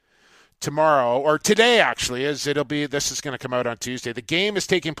display tomorrow, or today actually, as this is going to come out on Tuesday. The game is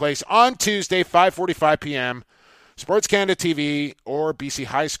taking place on Tuesday, 5:45 p.m., Sports Canada TV or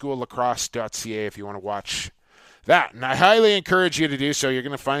bchighschoollacrosse.ca if you want to watch that. And I highly encourage you to do so. You're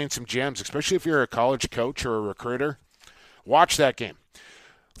going to find some gems, especially if you're a college coach or a recruiter. Watch that game.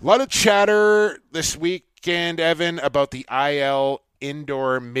 A lot of chatter this weekend, Evan, about the IL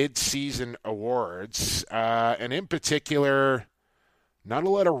Indoor Mid-Season Awards, and in particular, not a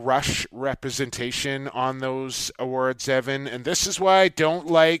lot of Rush representation on those awards, Evan. And this is why I don't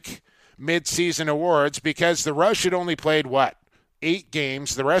like mid-season awards, because the Rush had only played, 8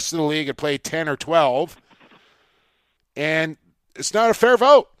 games. The rest of the league had played 10 or 12. And it's not a fair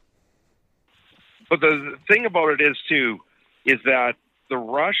vote. But the thing about it is that the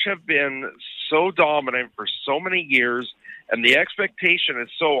Rush have been so dominant for so many years, and the expectation is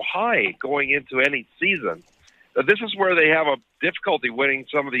so high going into any season that this is where they have a difficulty winning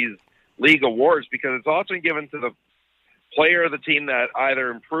some of these league awards, because it's often given to the player of the team that either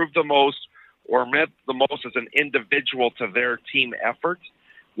improved the most or meant the most as an individual to their team effort,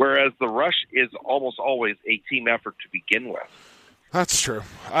 whereas the Rush is almost always a team effort to begin with. That's true.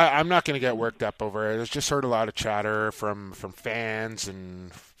 I'm not going to get worked up over it. I've just heard a lot of chatter from fans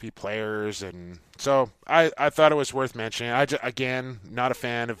and players, and so I thought it was worth mentioning. Again, not a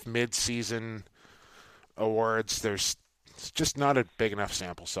fan of mid-season awards. It's just not a big enough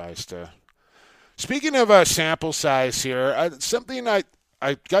sample size to... Speaking of a sample size here, something I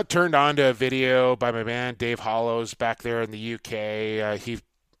got turned on to a video by my man Dave Hollows back there in the UK.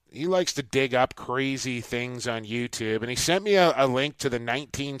 He likes to dig up crazy things on YouTube, and he sent me a link to the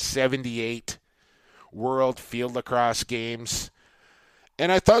 1978 World Field Lacrosse Games.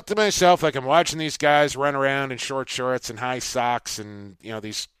 And I thought to myself, I'm watching these guys run around in short shorts and high socks and,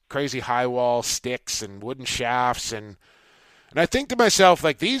 these crazy high wall sticks and wooden shafts, and I think to myself,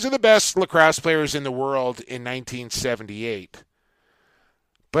 these are the best lacrosse players in the world in 1978.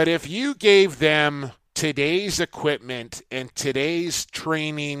 But if you gave them today's equipment and today's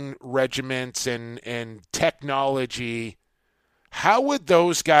training regiments and technology, how would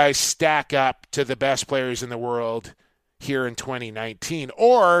those guys stack up to the best players in the world here in 2019?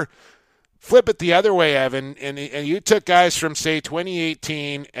 Or flip it the other way, Evan, and you took guys from, say,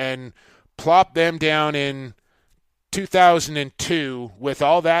 2018 and plopped them down in 2002 with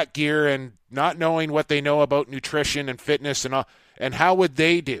all that gear and not knowing what they know about nutrition and fitness and all, and how would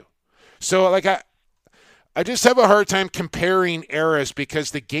they do? So, I just have a hard time comparing eras,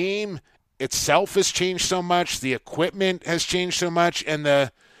 because the game itself has changed so much, the equipment has changed so much, and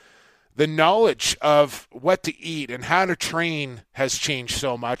the knowledge of what to eat and how to train has changed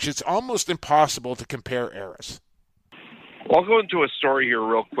so much. It's almost impossible to compare eras. Well, I'll go into a story here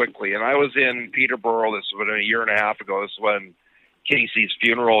real quickly. And I was in Peterborough, this was a year and a half ago. This is when Casey's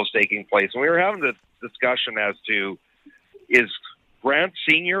funeral was taking place. And we were having this discussion as to, is Grant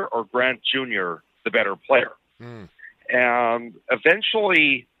Sr. or Grant Jr. the better player? And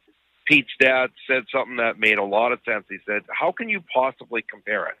eventually Pete's dad said something that made a lot of sense. He said, how can you possibly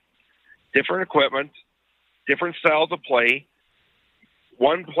compare it? Different equipment, different styles of play.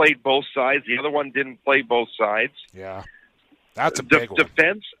 One played both sides. The other one didn't play both sides. Yeah. That's a big one.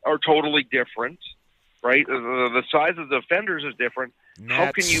 Defense are totally different, right? The size of the defenders is different. Nets.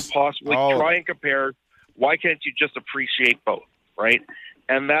 How can you possibly try and compare? Why can't you just appreciate both, right?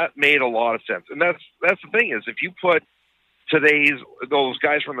 And that made a lot of sense. And that's the thing, is if you put those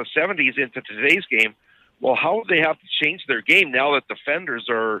guys from the 70s into today's game, well, how would they have to change their game now that defenders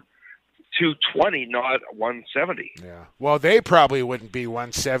are 220, not 170? Yeah. Well, they probably wouldn't be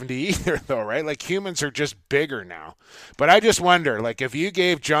 170 either, though, right? Humans are just bigger now. But I just wonder, if you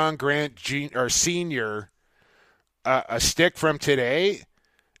gave John Grant Sr. A stick from today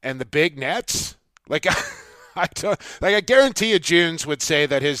and the big nets, I guarantee you Junes would say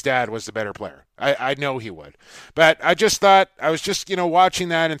that his dad was the better player. I know he would. But I just thought, I was just, watching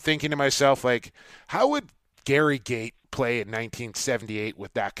that and thinking to myself, how would Gary Gait play in 1978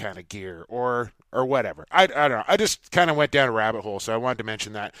 with that kind of gear or whatever? I don't know. I just kind of went down a rabbit hole, so I wanted to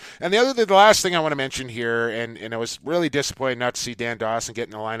mention that. And the last thing I want to mention here, and I was really disappointed not to see Dan Dawson get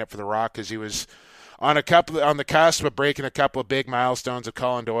in the lineup for the Rock, because he was on the cusp of breaking a couple of big milestones of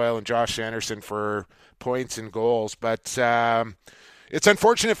Colin Doyle and Josh Anderson for points and goals. But it's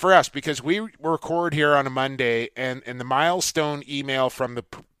unfortunate for us, because we record here on a Monday, and the milestone email from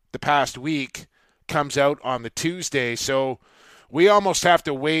the past week comes out on the Tuesday, so we almost have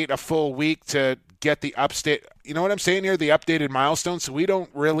to wait a full week to get the you know what I'm saying here, the updated milestones, so we don't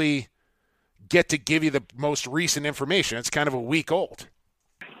really get to give you the most recent information. It's kind of a week old.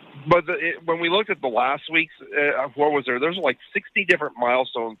 But when we looked at the last week's, what was there? There's like 60 different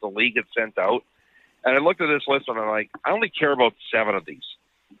milestones the league had sent out. And I looked at this list and I'm like, I only care about 7 of these.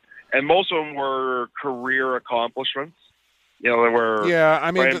 And most of them were career accomplishments. You know, they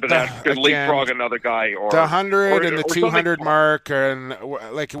were could leapfrog another guy, or the 100 and the 200 something. mark, and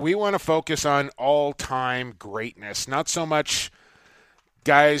like we want to focus on all-time greatness, not so much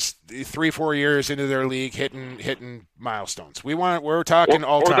guys 3-4 years into their league hitting milestones. We're talking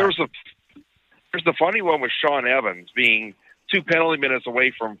all-time. Or there's the funny one with Sean Evans being 2 penalty minutes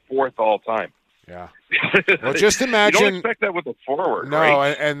away from 4th all-time. Yeah. Well, just imagine. You don't expect that with a forward, no,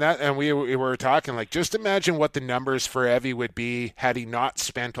 right? and we were talking, like, just imagine what the numbers for Evie would be had he not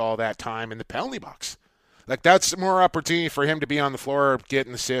spent all that time in the penalty box. Like, that's more opportunity for him to be on the floor,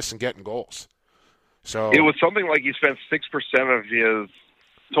 getting assists and getting goals. So it was something like he spent 6% of his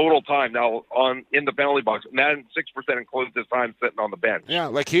total time now in the penalty box, and that 6% includes his time sitting on the bench. Yeah,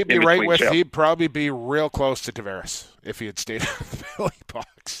 like he'd probably be real close to Tavares if he had stayed in the penalty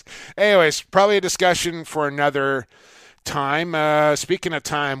box. Anyways, probably a discussion for another time. Speaking of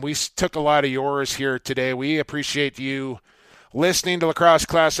time, we took a lot of yours here today. We appreciate you listening to Lacrosse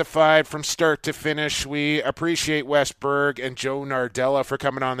Classified from start to finish. We appreciate Wes Berg and Joe Nardella for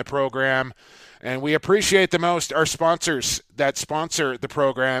coming on the program. And we appreciate the most our sponsors that sponsor the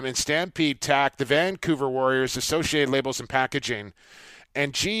program in Stampede Tack, the Vancouver Warriors, Associated Labels and Packaging,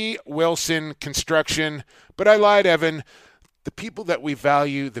 and G. Wilson Construction. But I lied, Evan. The people that we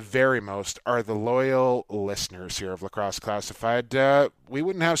value the very most are the loyal listeners here of Lacrosse Classified. We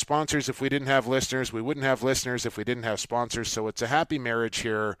wouldn't have sponsors if we didn't have listeners. We wouldn't have listeners if we didn't have sponsors. So it's a happy marriage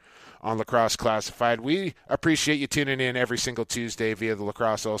here on Lacrosse Classified. We appreciate you tuning in every single Tuesday via the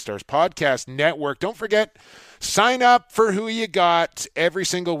Lacrosse All-Stars Podcast Network. Don't forget, sign up for Who You Got every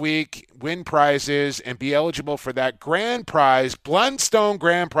single week, win prizes, and be eligible for that grand prize, Blundstone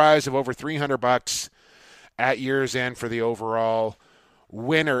grand prize of over $300 at year's end for the overall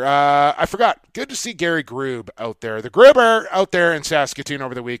winner. I forgot. Good to see Gary Grube out there. The Gruber out there in Saskatoon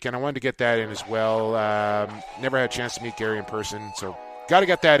over the weekend. I wanted to get that in as well. Never had a chance to meet Gary in person, so got to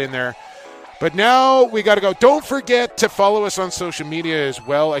get that in there. But now we got to go. Don't forget to follow us on social media as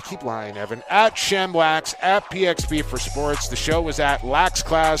well. I keep lying, Evan. At Shemlax, at PXB for Sports. The show is at Lax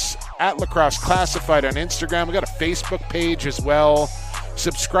Class, at Lacrosse Classified on Instagram. We got a Facebook page as well.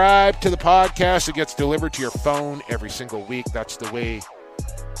 Subscribe to the podcast. It gets delivered to your phone every single week. That's the way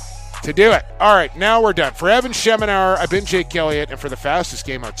to do it. All right, now we're done. For Evan Schemenauer, I've been Jake Elliott, and for the fastest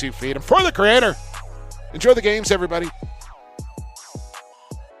game on 2 feet, and for the creator, enjoy the games, everybody.